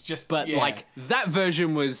 It's just, like that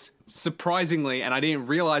version was surprisingly, and I didn't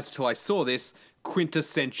realize till I saw this,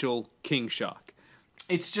 quintessential King Shark.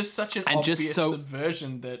 It's just such an obvious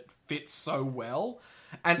subversion that fits so well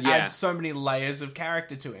and adds so many layers of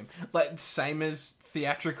character to him. Like, same as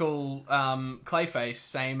theatrical Clayface,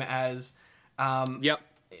 same as Yep.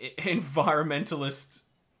 environmentalist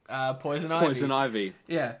Poison Ivy. Poison Ivy.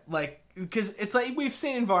 Yeah, like, because it's like we've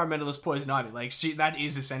seen environmentalist Poison Ivy, like that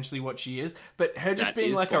is essentially what she is, but her just That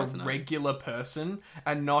being is like a Poison Ivy. regular person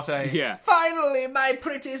and not a Yeah. finally my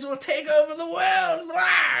pretties will take over the world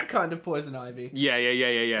blah, kind of Poison Ivy.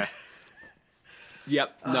 Yeah.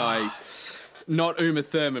 Yep. No. Not Uma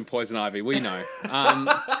Thurman Poison Ivy. We know.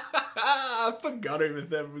 I forgot Uma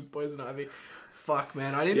Thurman was Poison Ivy. Fuck,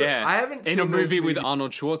 man, I didn't. Yeah. I haven't in seen a movie those with movies.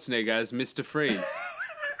 Arnold Schwarzenegger as Mr. Freeze.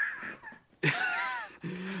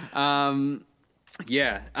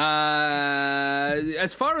 Yeah.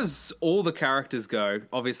 As far as all the characters go,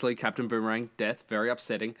 obviously Captain Boomerang, death, very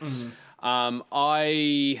upsetting.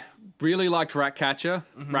 I really liked Ratcatcher.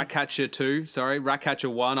 Ratcatcher 2, sorry. Ratcatcher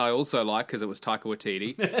 1 I also like because it was Taika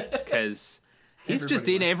Waititi. Because he's just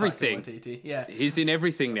Everybody in likes everything. Taika Waititi. Yeah. He's in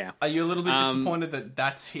everything now. Are you a little bit disappointed that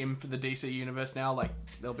that's him for the DC universe now? Like,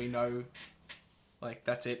 there'll be no... Like,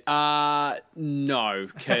 that's it? No,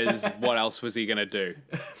 because what else was he going to do?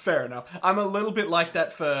 Fair enough. I'm a little bit like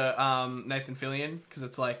that for Nathan Fillion, because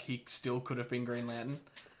it's like he still could have been Green Lantern.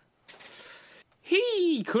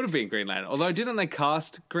 He could have been Green Lantern, although didn't they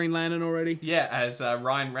cast Green Lantern already? Yeah, as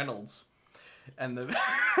Ryan Reynolds. And the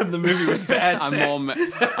and the movie was bad.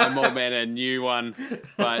 I'm more man a new one.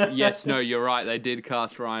 But yes, no, you're right. They did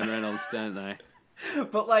cast Ryan Reynolds, don't they?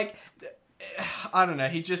 But, like, I don't know.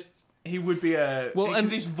 He would be a... Well, because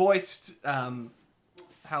he's voiced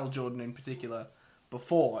Hal Jordan in particular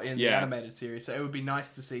before in the animated series, so it would be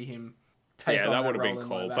nice to see him take on that would have role been in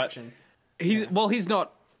cool. live But action. he's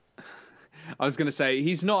not. I was going to say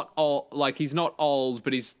he's not old. Like he's not old,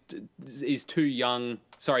 but he's too young.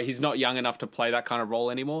 Sorry, he's not young enough to play that kind of role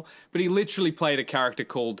anymore. But he literally played a character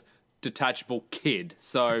called Detachable Kid.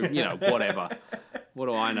 So you know, whatever. What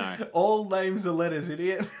do I know? All names are letters,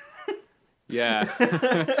 idiot. Yeah.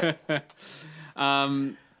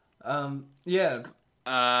 Yeah.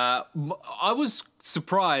 I was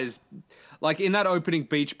surprised. Like in that opening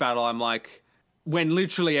beach battle, I'm like, when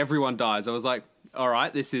literally everyone dies, I was like, all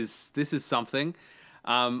right, this is something.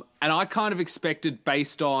 And I kind of expected,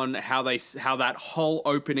 based on how that whole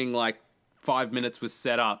opening like 5 minutes was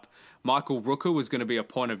set up, Michael Rooker was going to be a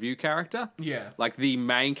point of view character. Yeah. Like the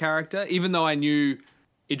main character, even though I knew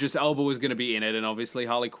Idris Elba was going to be in it, and obviously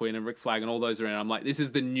Harley Quinn and Rick Flag and all those are in it. I'm like, this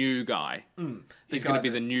is the new guy. He's going to be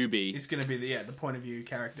the newbie. He's going to be the point of view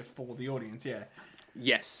character for the audience, yeah.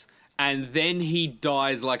 Yes. And then he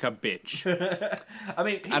dies like a bitch. I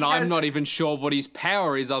mean, I'm not even sure what his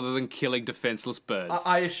power is other than killing defenseless birds.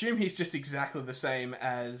 I assume he's just exactly the same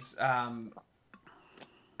as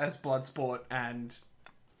Bloodsport and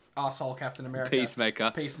arsehole Captain America.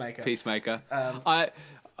 Peacemaker.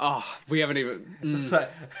 We haven't even... So,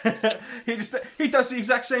 he does the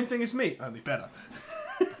exact same thing as me, only better.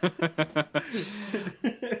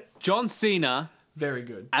 John Cena, very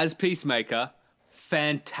good, as Peacemaker,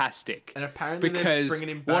 fantastic. And apparently they're bringing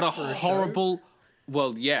him back what a for a horrible... show.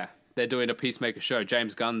 Well, yeah, they're doing a Peacemaker show.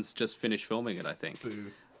 James Gunn's just finished filming it, I think.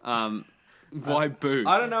 Boo. Why boo?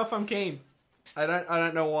 I don't know if I'm keen. I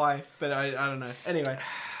don't know why, but I don't know. Anyway.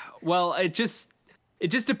 Well, it just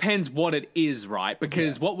depends what it is, right?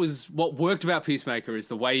 Because what worked about Peacemaker is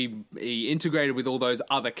the way he integrated with all those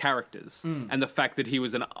other characters, and the fact that he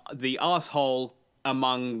was the asshole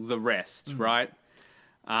among the rest, right?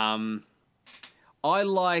 I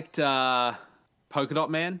liked Polka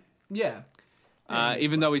Dot Man. Yeah.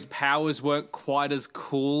 Even though his powers weren't quite as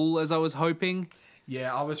cool as I was hoping.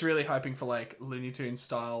 Yeah, I was really hoping for like Looney Tunes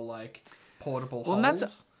style, like portable holes. And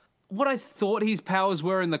that's what I thought his powers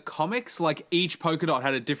were in the comics. Like each polka dot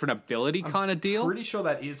had a different ability kind of deal. Pretty sure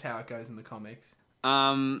that is how it goes in the comics.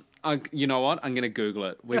 You know what? I'm gonna Google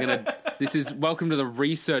it. This is welcome to the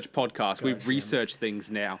research podcast. We research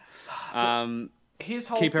things now. His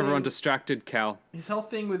whole Keep thing, everyone distracted, Cal. His whole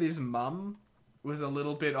thing with his mum was a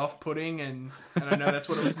little bit off-putting, and I know that's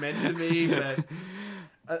what it was meant to be, but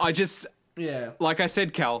yeah. Like I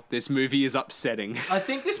said, Cal, this movie is upsetting. I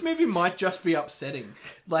think this movie might just be upsetting.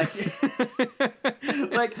 Like,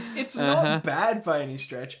 it's not bad by any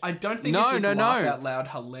stretch. I don't think it's as laugh out loud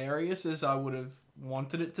hilarious as I would have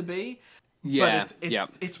wanted it to be. Yeah,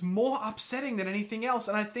 but it's more upsetting than anything else,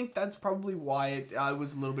 and I think that's probably why I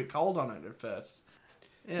was a little bit cold on it at first.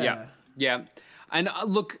 Yeah. And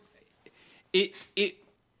look,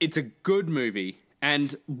 it's a good movie.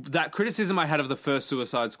 And that criticism I had of the first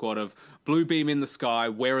Suicide Squad of blue beam in the sky,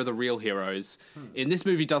 where are the real heroes? In this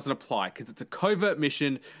movie doesn't apply because it's a covert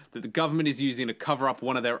mission that the government is using to cover up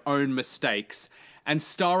one of their own mistakes. And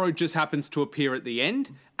Starro just happens to appear at the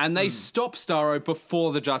end, and they stop Starro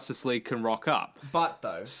before the Justice League can rock up. But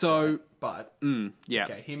though, So, but Yeah.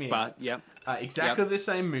 okay, hear me But out. yeah. Exactly the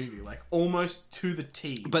same movie, like almost to the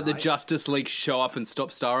T. But the right? Justice League show up and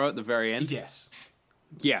stop Starro at the very end. Yes,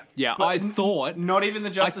 Yeah. Yeah. But I thought. not even the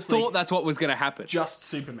I Justice thought League, that's what was going to happen. just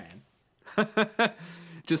Superman.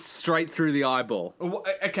 Just straight through the eyeball.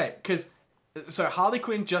 Okay, because so Harley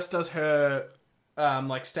Quinn just does her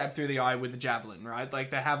like stab through the eye with the javelin, right?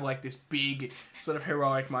 Like they have like this big sort of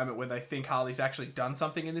heroic moment where they think Harley's actually done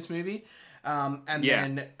something in this movie,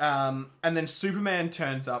 and then Superman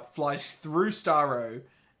turns up, flies through Starro,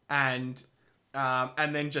 and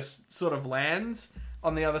then just sort of lands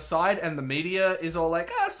on the other side, and the media is all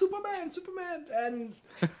like, Superman,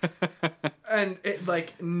 and it,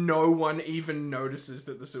 like, no one even notices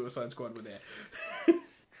that the Suicide Squad were there.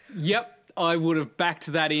 Yep. I would have backed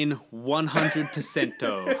that in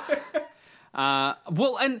 100%.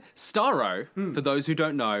 Well, and Starro, for those who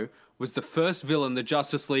don't know, was the first villain the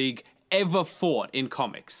Justice League ever fought in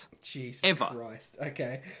comics. Jesus Ever. Christ.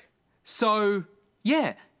 Okay. So,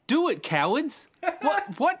 yeah, do it, cowards.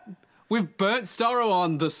 What? We've burnt Starro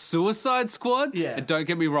on the Suicide Squad? Yeah. And don't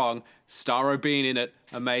get me wrong, Starro being in it,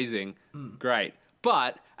 amazing. Great.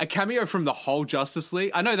 But a cameo from the whole Justice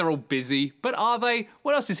League? I know they're all busy, but are they?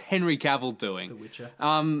 What else is Henry Cavill doing? The Witcher.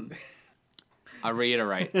 I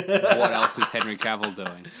reiterate, what else is Henry Cavill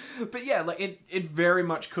doing? But yeah, like, it very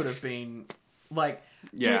much could have been, like,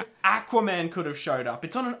 Yeah. dude, Aquaman could have showed up.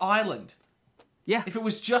 It's on an island. Yeah. If it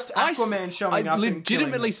was just Aquaman showing up I and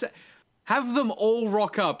legitimately say, have them all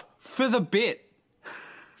rock up for the bit.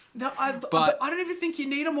 No, but I don't even think you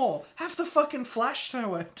need them all. Have the fucking Flash turn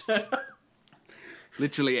up.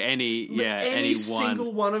 Literally any one.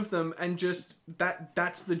 Single one of them, and just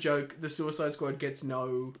that's the joke. The Suicide Squad gets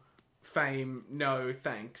no fame, no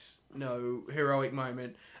thanks, no heroic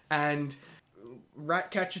moment, and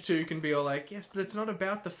Ratcatcher 2 can be all like, yes, but it's not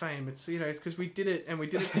about the fame. It's, you know, it's because we did it, and we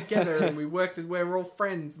did it together, and we worked, and we're all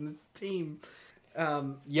friends, and it's a team.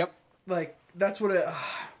 Yep. Like, that's what it...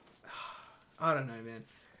 I don't know, man.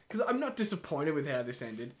 Because I'm not disappointed with how this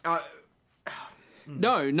ended.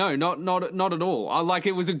 No, not at all. I like,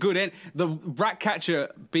 it was a good end. The Ratcatcher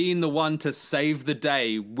being the one to save the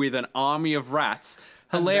day with an army of rats,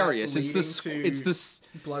 hilarious. It's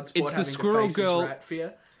the Squirrel Girl. Rat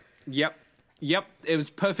fear. Yep. It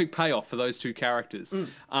was perfect payoff for those two characters.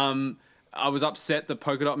 I was upset that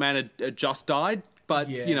Polka Dot Man had just died, but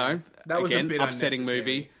you know, that was again, a bit upsetting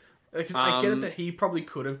movie. Because I get it that he probably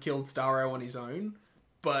could have killed Starro on his own,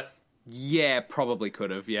 but Yeah, probably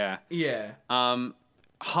could have. Yeah. yeah,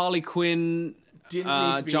 Harley Quinn didn't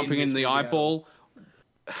need to be jumping in this the movie at eyeball.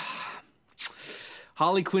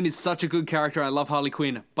 Harley Quinn is such a good character. I love Harley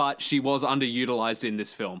Quinn, but she was underutilized in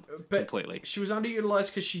this film completely. She was underutilized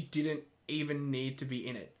because she didn't even need to be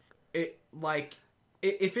in it.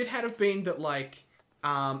 If it had have been that like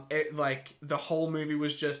the whole movie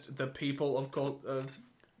was just the people of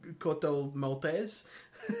Corto Maltese.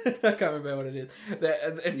 I can't remember what it is.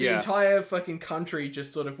 If the entire fucking country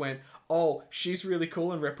just sort of went, oh, she's really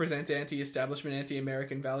cool and represents anti-establishment,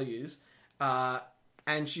 anti-American values,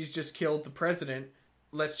 and she's just killed the president,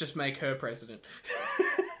 let's just make her president.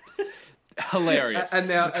 Hilarious. And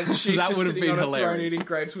she's That just would have sitting been on a hilarious. throne eating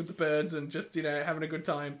grapes with the birds and just, you know, having a good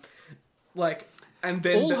time. Like, and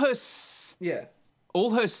then... all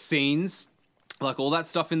her scenes, like all that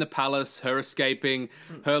stuff in the palace, her escaping,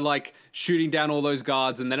 her like shooting down all those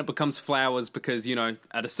guards, and then it becomes flowers because, you know,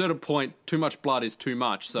 at a certain point, too much blood is too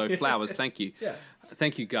much. So flowers, thank you. Yeah.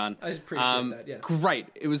 Thank you, Gunn. I appreciate that, yeah. Great.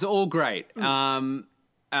 It was all great. Her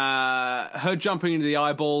jumping into the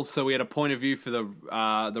eyeball, so we had a point of view for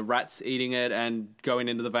the rats eating it and going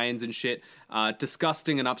into the veins and shit.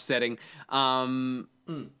 Disgusting and upsetting.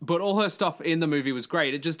 But all her stuff in the movie was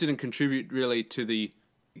great. It just didn't contribute really to the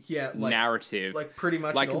narrative. Like, pretty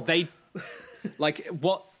much like at all. they like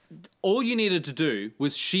what all you needed to do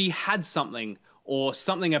was she had something or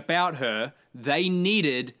something about her they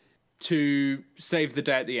needed to save the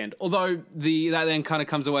day at the end. Although that then kind of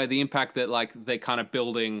comes away the impact that like they're kind of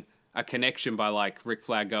building a connection by like Rick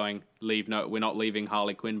Flag going, we're not leaving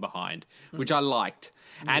Harley Quinn behind, which I liked.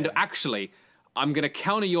 And actually, I'm going to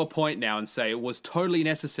counter your point now and say it was totally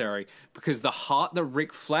necessary because the heart that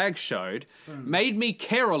Rick Flag showed made me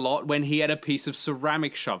care a lot when he had a piece of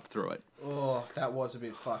ceramic shoved through it. Oh, that was a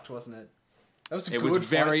bit fucked, wasn't it? That was a It good was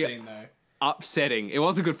very fight scene, though. upsetting. It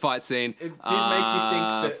was a good fight scene. It did make you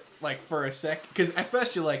think that, like, for a sec... Because at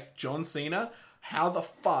first you're like, John Cena? How the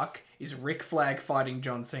fuck is Rick Flag fighting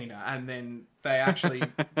John Cena? And then they actually,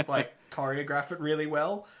 like, choreograph it really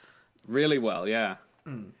well. Really well, yeah.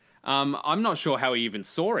 I'm not sure how he even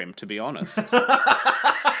saw him, to be honest.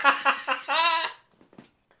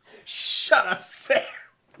 Shut up, Sam!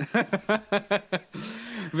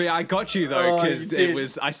 But I got you though, Oh, because you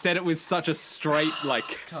did. I said it with such a straight, like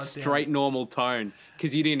straight normal tone,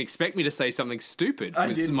 because you didn't expect me to say something stupid I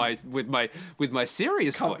with didn't. my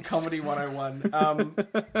serious voice. Comedy 101.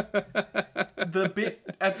 The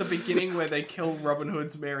bit at the beginning where they kill Robin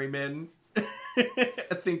Hood's merry men,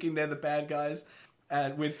 thinking they're the bad guys,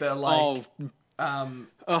 and with the like,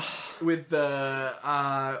 with the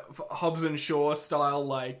Hobbs and Shaw style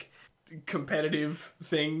like competitive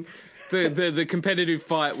thing. The competitive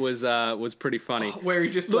fight was pretty funny. Where he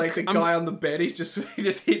just like the guy on the bed, he just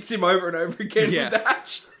hits him over and over again Yeah. with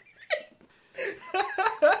that.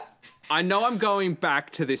 I know I'm going back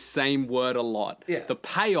to this same word a lot. Yeah. The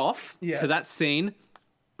payoff Yeah. to that scene,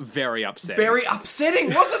 very upsetting. Very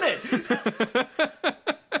upsetting, wasn't it?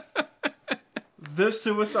 The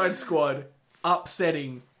Suicide Squad,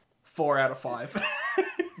 upsetting. 4 out of 5.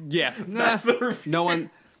 Yeah. That's the review. No one.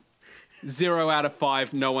 0 out of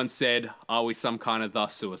 5. No one said, "Are we some kind of the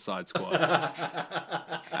Suicide Squad?"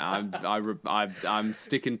 I'm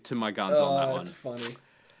sticking to my guns on that one. That's funny.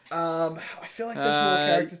 I feel like there's more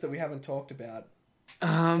characters that we haven't talked about. But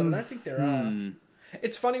I don't think there are.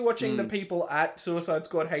 It's funny watching the people at Suicide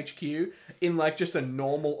Squad HQ in like just a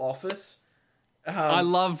normal office. I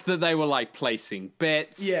loved that they were like placing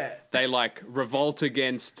bets. Yeah. They like revolt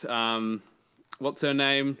against what's her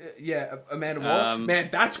name? Yeah, Amanda Waller. Man,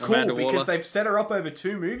 that's cool Amanda because Waller. they've set her up over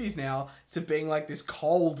 2 movies now to being like this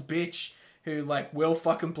cold bitch who like will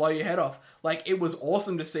fucking blow your head off. Like it was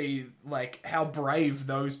awesome to see like how brave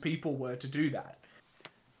those people were to do that.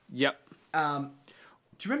 Yep.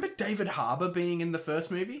 Do you remember David Harbour being in the first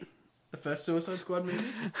movie? The first Suicide Squad movie?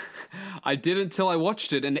 I did until I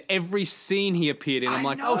watched it, and every scene he appeared in, I'm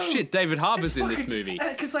like, know. oh shit, David Harbour's in this movie.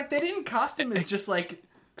 Because like they didn't cast him as just like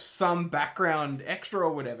some background extra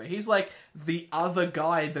or whatever. He's like the other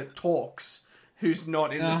guy that talks who's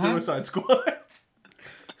not in the Suicide Squad.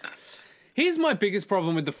 Here's my biggest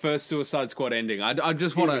problem with the first Suicide Squad ending. I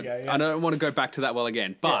just want we to. go, yeah. I don't want to go back to that well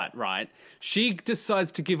again. But right, she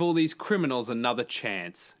decides to give all these criminals another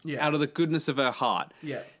chance out of the goodness of her heart.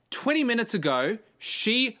 Yeah. 20 minutes ago,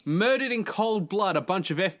 she murdered in cold blood a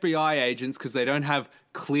bunch of FBI agents because they don't have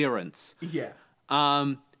clearance. Yeah.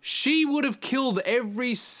 She would have killed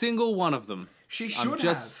every single one of them. She should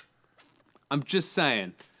have. I'm just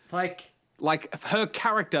saying. Like, Her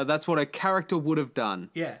character, that's what her character would have done.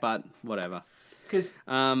 Yeah. But whatever. because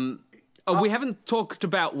We haven't talked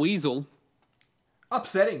about Weasel.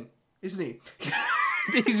 upsetting, isn't he?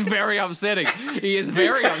 He's very upsetting. He is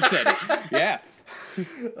very upsetting. Yeah.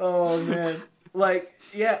 Oh, man. Like,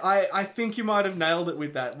 yeah, I think you might have nailed it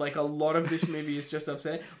with that. Like, a lot of this movie is just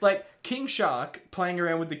upsetting. Like, King Shark playing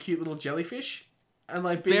around with the cute little jellyfish and,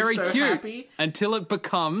 like, being Very so cute. happy. Until it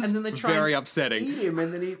becomes And then they try very and upsetting. eat him,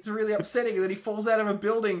 and then it's really upsetting. And then he falls out of a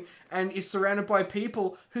building and is surrounded by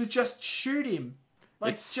people who just shoot him.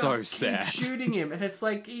 Like, It's just so keep sad. shooting him. And it's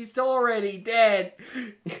like, he's already dead.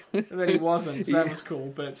 And then he wasn't, so that was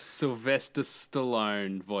cool. But, Sylvester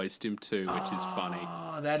Stallone voiced him too, which is funny.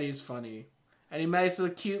 oh, that is funny. And he makes a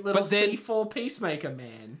cute little But then- C4 Peacemaker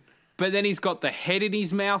man. But then he's got the head in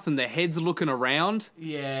his mouth and the head's looking around.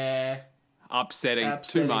 Yeah. Upsetting.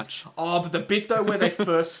 Upsetting. Too much. Oh, but the bit though where they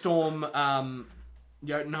first storm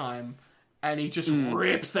Jotunheim and he just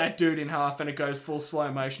rips that dude in half and it goes full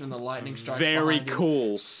slow motion and the lightning strikes Very behind him.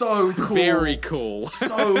 cool. So cool. Very cool.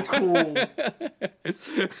 So cool.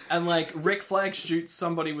 And like Rick Flag shoots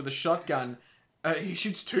somebody with a shotgun. He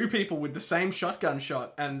shoots 2 people with the same shotgun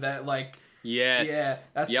shot and that like Yes. yeah,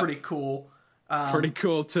 that's Yep. pretty cool. Pretty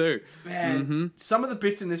cool too. Man, some of the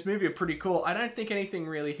bits in this movie are pretty cool. I don't think anything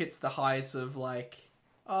really hits the highs of like,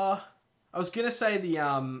 I was gonna say the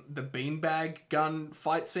beanbag gun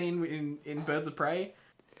fight scene in Birds of Prey,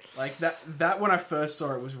 like that when I first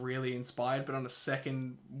saw it was really inspired, but on a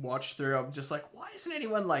second watch through, I'm just like, why isn't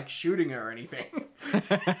anyone like shooting her or anything?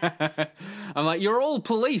 I'm like, you're all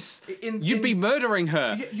police. You'd be murdering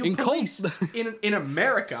her. You're in police in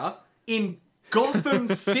America in Gotham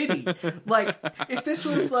City. Like if this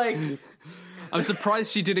was like. I'm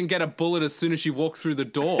surprised she didn't get a bullet as soon as she walked through the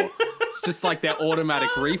door. It's just like their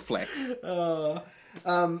automatic reflex.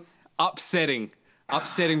 Upsetting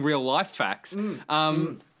real life facts.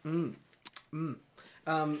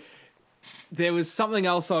 There was something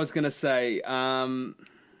else I was going to say. Yeah,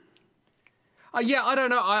 I don't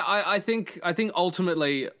know. I think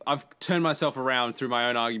ultimately I've turned myself around through my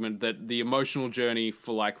own argument that the emotional journey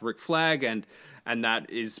for like Rick Flag and that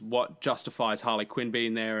is what justifies Harley Quinn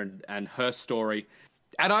being there and her story.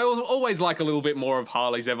 And I always like a little bit more of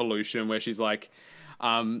Harley's evolution where she's like,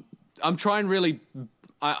 I'm trying really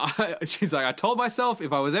she's like, I told myself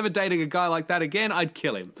if I was ever dating a guy like that again, I'd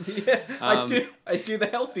kill him. Yeah, I do the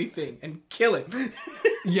healthy thing and kill him.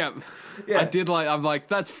 Yep. Yeah. I'm like,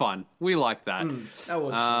 that's fun. We like that. That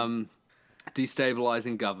was fun.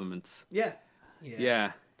 Destabilizing governments. Yeah.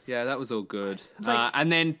 Yeah, that was all good. Like-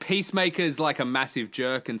 and then Peacemaker's like a massive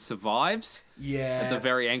jerk and survives Yeah. at the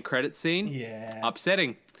very end credit scene. Yeah.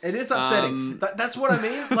 Upsetting. It is upsetting. That's what I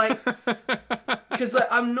mean. Like, because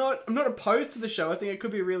I'm not opposed to the show. I think it could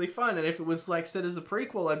be really fun. And if it was like set as a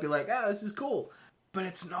prequel, I'd be like, this is cool. But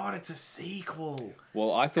it's not. It's a sequel.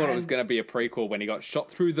 Well, I thought it was going to be a prequel when he got shot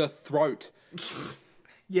through the throat.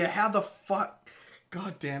 Yeah. How the fuck?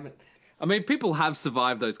 God damn it. I mean, people have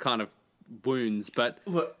survived those kind of wounds, but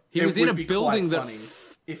Look, he was in a building that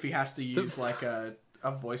if he has to use like a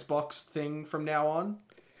voice box thing from now on.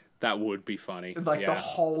 That would be funny. Like the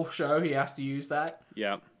whole show, he has to use that.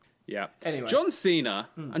 Yeah. Anyway, John Cena.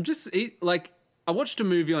 I watched a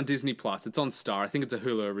movie on Disney Plus. It's on Star. I think it's a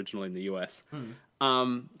Hulu original in the US.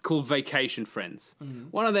 Called Vacation Friends.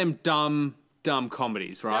 One of them dumb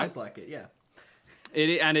comedies, right? Sounds like it. Yeah.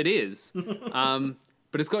 It is.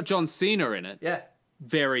 But it's got John Cena in it. Yeah.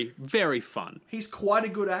 Very, very fun. He's quite a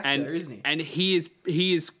good actor, isn't he? And he is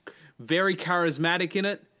very charismatic in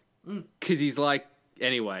it because he's like.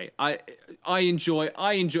 Anyway, I enjoy.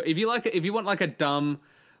 If you want like a dumb,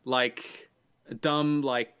 you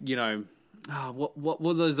know, what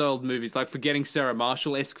were those old movies like Forgetting Sarah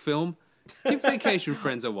Marshall-esque film? Give Vacation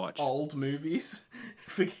Friends a watch. Old movies.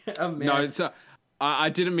 No, I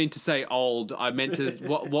didn't mean to say old. I meant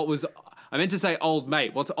to I meant to say old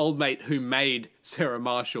mate. What's old mate who made Sarah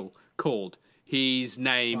Marshall called? His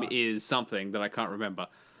name is something that I can't remember.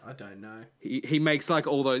 I don't know. He makes like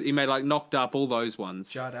all those. He made like Knocked Up, all those ones.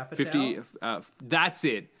 Judd Apatow? 50. That's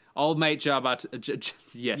it. Old mate Judd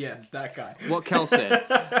yes. Yeah, that guy. What Kel said.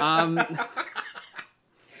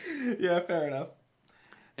 Yeah, fair enough.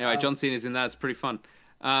 Anyway, John Cena's in that. It's pretty fun.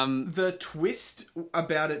 The twist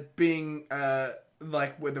about it being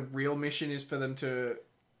like where the real mission is for them to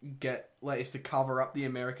is to cover up the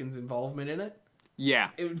Americans' involvement in it. Yeah.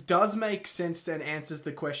 It does make sense and answers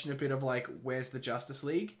the question a bit of like, where's the Justice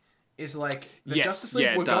League? Is like, the Justice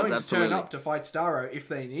League were going to turn up to fight Starro if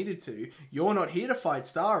they needed to. You're not here to fight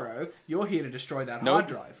Starro. You're here to destroy that hard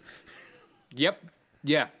drive. Yep.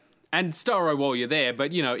 Yeah. And Starro while you're there,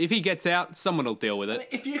 but you know, if he gets out, someone will deal with it.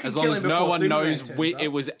 If you can as long kill as him no before one Superman knows turns up. it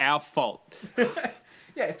was our fault.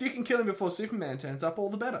 Yeah, if you can kill him before Superman turns up, all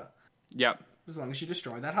the better. Yep. As long as you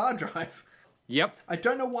destroy that hard drive. Yep. I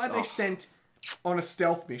don't know why they sent on a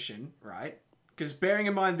stealth mission, right? Because bearing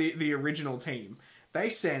in mind the original team, they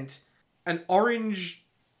sent an orange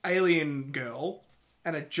alien girl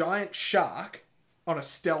and a giant shark on a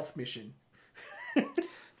stealth mission.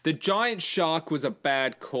 The giant shark was a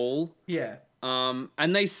bad call. Yeah.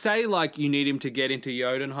 And they say like you need him to get into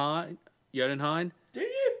Jotunheim. Do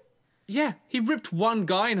you? Yeah, he ripped one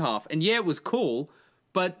guy in half, and yeah, it was cool,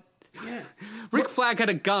 but Yeah. Rick Flag had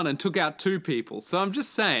a gun and took out 2 people, so I'm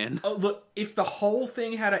just saying. Oh, look, if the whole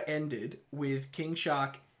thing had ended with King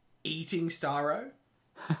Shark eating Starro,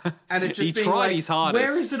 and it just He being tried like, his hardest.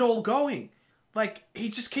 where is it all going? Like, he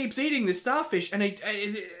just keeps eating this starfish, and he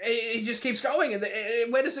just keeps going, and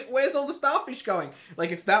where's all the starfish going?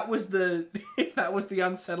 Like, if that was the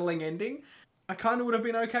unsettling ending, I kind of would have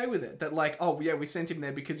been okay with it. That like, oh yeah, we sent him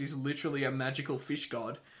there because he's literally a magical fish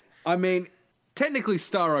god. I mean, technically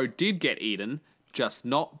Starro did get eaten, just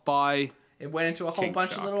not by... It went into a whole King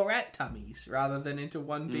bunch Shark. of little rat tummies, rather than into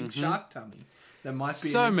one big shark tummy. There might be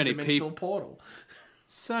So an many interdimensional portal.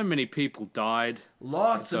 So many people died.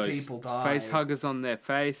 Lots of Those people died. face huggers on their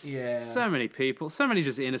face. Yeah. So many people. So many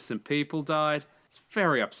just innocent people died. It's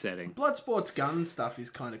very upsetting. Bloodsport's gun stuff is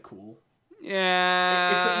kind of cool.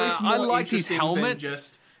 Yeah. It's at least more I liked his interesting than helmet.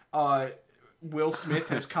 just Will Smith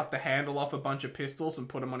has cut the handle off a bunch of pistols and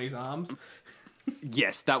put them on his arms.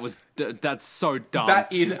 Yes, that's so dumb.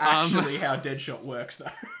 That is actually how Deadshot works, though.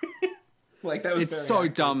 Like that was. It's very so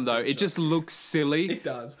accurate dumb to though. Deadshot. It just looks silly. It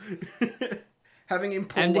does. Having him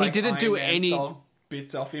pull And he like, didn't Iron do Man any- style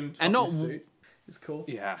bits off him, And off not- his suit, is cool.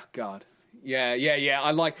 Yeah, God. Yeah.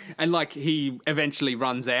 I like he eventually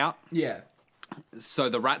runs out, Yeah, so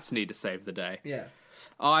the rats need to save the day. yeah.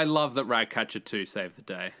 I love that Ratcatcher 2 saved the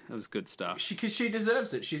day. That was good stuff. Because she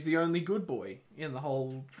deserves it. She's the only good boy in the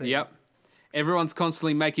whole thing. Yep. Everyone's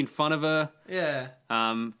constantly making fun of her Yeah.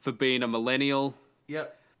 for being a millennial,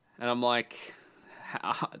 Yep. and I'm like,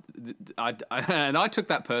 I took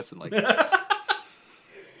that personally.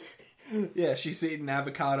 Yeah, she's eating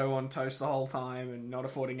avocado on toast the whole time and not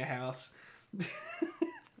affording a house.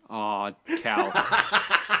 Oh, Cal.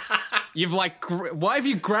 You've like, why have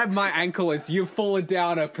you grabbed my ankle as you've fallen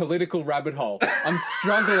down a political rabbit hole? I'm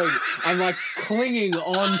struggling. I'm like clinging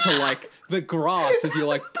on to like the grass as you're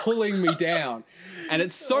like pulling me down. And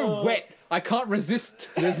it's so wet. I can't resist.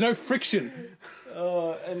 There's no friction.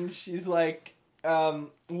 And she's like,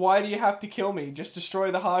 why do you have to kill me? Just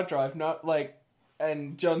destroy the hard drive, not like...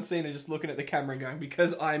 And John Cena just looking at the camera and going,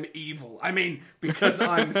 because I'm evil. I mean, because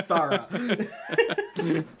I'm thorough.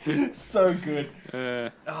 So good.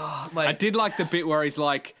 I did like the bit where he's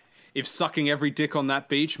like, if sucking every dick on that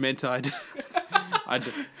beach meant I'd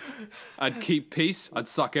keep peace, I'd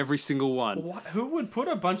suck every single one. What? Who would put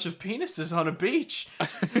a bunch of penises on a beach?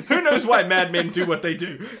 Who knows why madmen do what they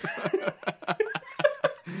do?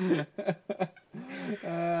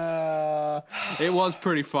 It was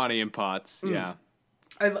pretty funny in parts, yeah.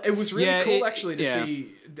 It was really cool, actually, to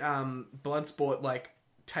see Bloodsport, like,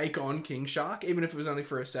 take on King Shark, even if it was only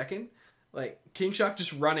for a second. Like, King Shark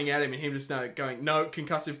just running at him and him just going, no,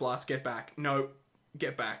 concussive blast, get back. No,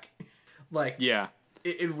 get back. Like, yeah.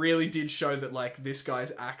 It really did show that, like, this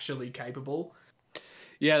guy's actually capable.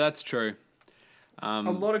 Yeah, that's true. A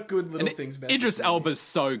lot of good little things about Idris Elba's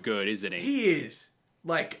so good, isn't he? He is.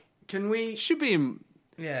 Like, can we... Should be him...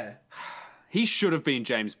 Yeah. He should have been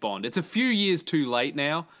James Bond. It's a few years too late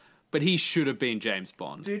now, but he should have been James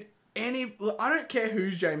Bond. Dude, I don't care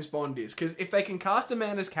whose James Bond is, because if they can cast a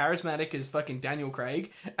man as charismatic as fucking Daniel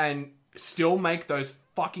Craig and still make those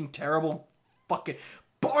fucking terrible, fucking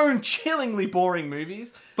bone-chillingly boring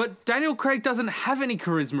movies... But Daniel Craig doesn't have any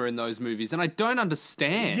charisma in those movies, and I don't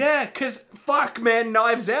understand. Yeah, because, fuck, man,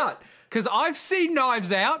 Knives Out. Because I've seen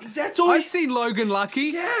Knives Out. That's all. I've seen Logan Lucky.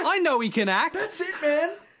 Yeah. I know he can act. That's it,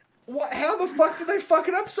 man. What? How the fuck did they fuck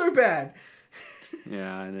it up so bad?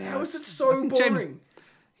 Yeah, I know. How is it so boring?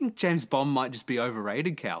 I think James Bond might just be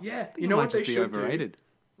overrated, Cal. Yeah, you know what they should do?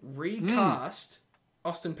 Recast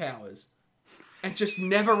Austin Powers and just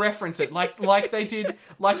never reference it, like they did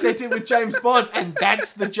with James Bond, and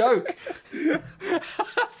that's the joke.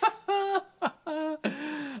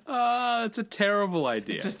 It's a terrible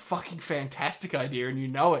idea. It's a fucking fantastic idea, and you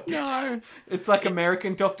know it. No. It's like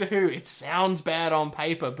American Doctor Who. It sounds bad on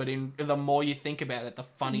paper, but the more you think about it, the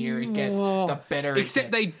funnier it gets, the better it gets.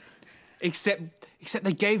 Except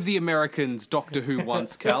they gave the Americans Doctor Who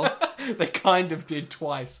once, Cal. They kind of did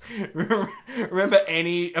twice. Remember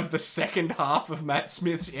any of the second half of Matt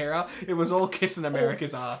Smith's era? It was all kissing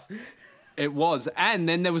America's ass. It was. And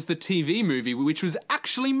then there was the TV movie, which was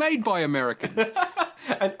actually made by Americans.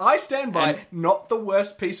 And I stand by, not the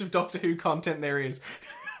worst piece of Doctor Who content there is.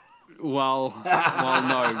 Well,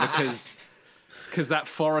 no, because that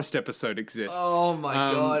forest episode exists. Oh my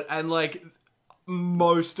god. And like,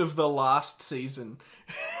 most of the last season.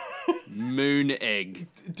 Moon Egg.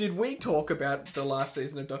 Did we talk about the last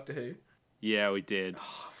season of Doctor Who? Yeah, we did.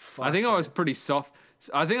 Oh, fuck, I think I was pretty soft.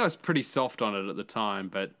 I think I was pretty soft on it at the time,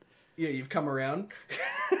 but... Yeah, you've come around.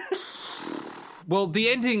 Well, the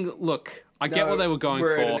ending, look... I get what they were going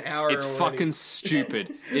for. It's already. Fucking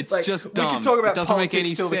stupid. It's like, just dumb. We can talk about it doesn't make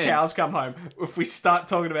any till sense. The cows come home. If we start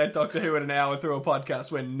talking about Doctor Who in an hour through a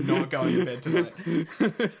podcast, we're not going to bed tonight.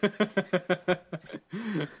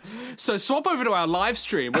 So swap over to our live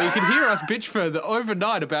stream where you can hear us bitch further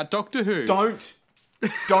overnight about Doctor Who. Don't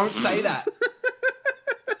say that.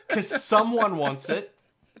 Because someone wants it,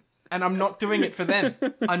 and I'm not doing it for them.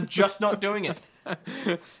 I'm just not doing it.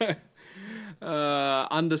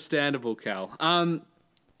 Understandable, Cal.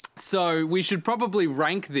 So we should probably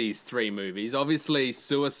rank these three movies. Obviously,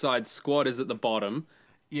 Suicide Squad is at the bottom.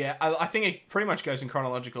 Yeah, I think it pretty much goes in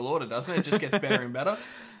chronological order, doesn't it? It just gets better and better.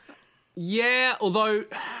 Yeah, although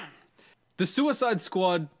the Suicide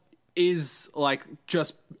Squad is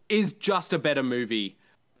just a better movie,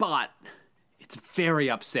 but it's very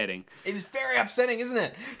upsetting. It is very upsetting, isn't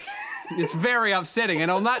it? It's very upsetting.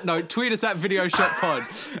 And on that note, tweet us at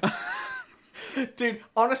VideoShotPod. Dude,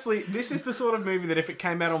 honestly, this is the sort of movie that if it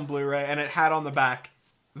came out on Blu-ray and it had on the back,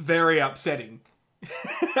 very upsetting,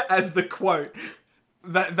 as the quote,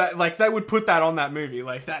 that like they would put that on that movie,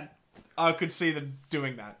 like that. I could see them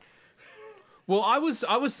doing that. Well, I was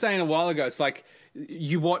saying a while ago, it's like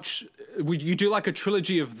you do like a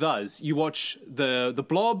trilogy of those. You watch the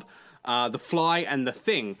Blob, The Fly, and The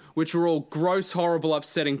Thing, which are all gross, horrible,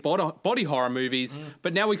 upsetting body horror movies.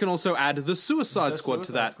 But now we can also add the Suicide Squad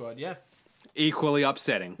to that. Squad, yeah. Equally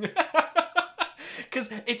upsetting. Because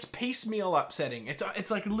it's piecemeal upsetting.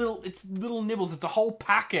 It's like little nibbles. It's a whole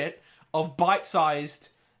packet of bite-sized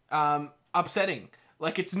upsetting.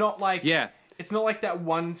 Like it's not like that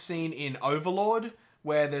one scene in Overlord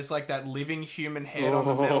where there's like that living human head on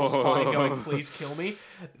the metal spine going, "Please kill me."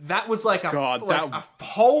 That was like a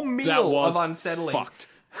whole meal of unsettling. Fucked.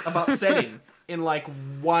 of upsetting in like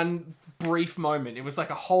one brief moment. It was like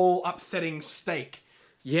a whole upsetting steak.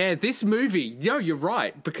 Yeah, this movie, you're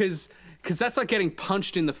right, because that's like getting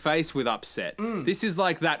punched in the face with upset. This is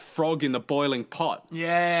like that frog in the boiling pot.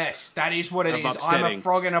 Yes, that is what it is. Upsetting. I'm a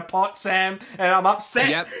frog in a pot, Sam, and I'm upset.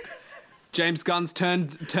 Yep. James Gunn's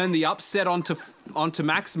turned the upset onto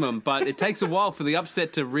maximum, but it takes a while for the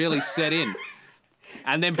upset to really set in.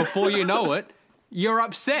 And then before you know it, you're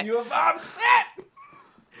upset. You're upset!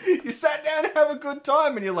 You sat down to have a good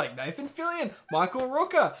time and you're like, Nathan Fillion, Michael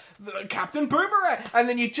Rooker, Captain Boomerang, and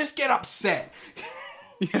then you just get upset.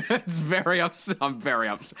 Yeah, it's very upset. I'm very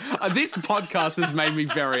upset. This podcast has made me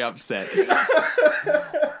very upset.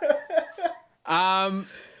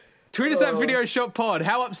 Tweet us at Video Shop Pod.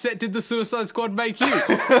 How upset did the Suicide Squad make you?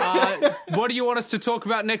 What do you want us to talk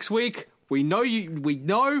about next week? We know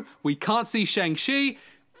we can't see Shang-Chi.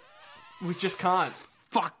 We just can't.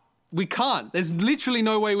 Fuck. We can't. There's literally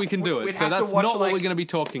no way we can do it. So that's not what we're going to be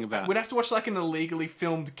talking about. We'd have to watch like an illegally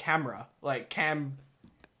filmed camera, like cam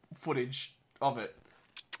footage of it.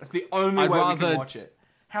 That's the only way we can watch it.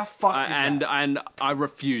 How fucked is that? And I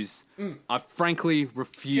refuse. I frankly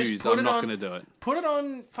refuse. I'm not going to do it. Put it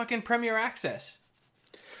on fucking Premier Access.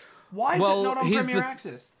 Why is it not on Premier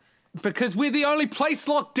Access? Because we're the only place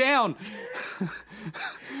locked down.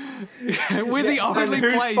 We're the only and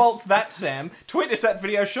place. Whose fault's that, Sam? Tweet us at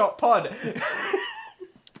Video Shop Pod.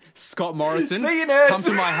 Scott Morrison. See you, nerds. Come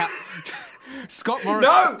to my house. Scott Morrison.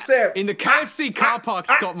 No, Sam. In the KFC car park,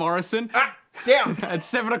 Scott Morrison. Down. At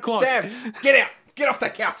 7 o'clock. Sam, get out. Get off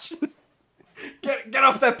that couch. Get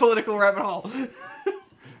off that political rabbit hole.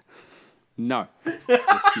 No.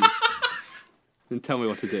 And tell me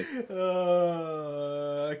what to do.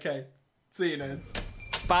 Okay. See you,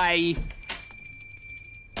 nerds. Bye.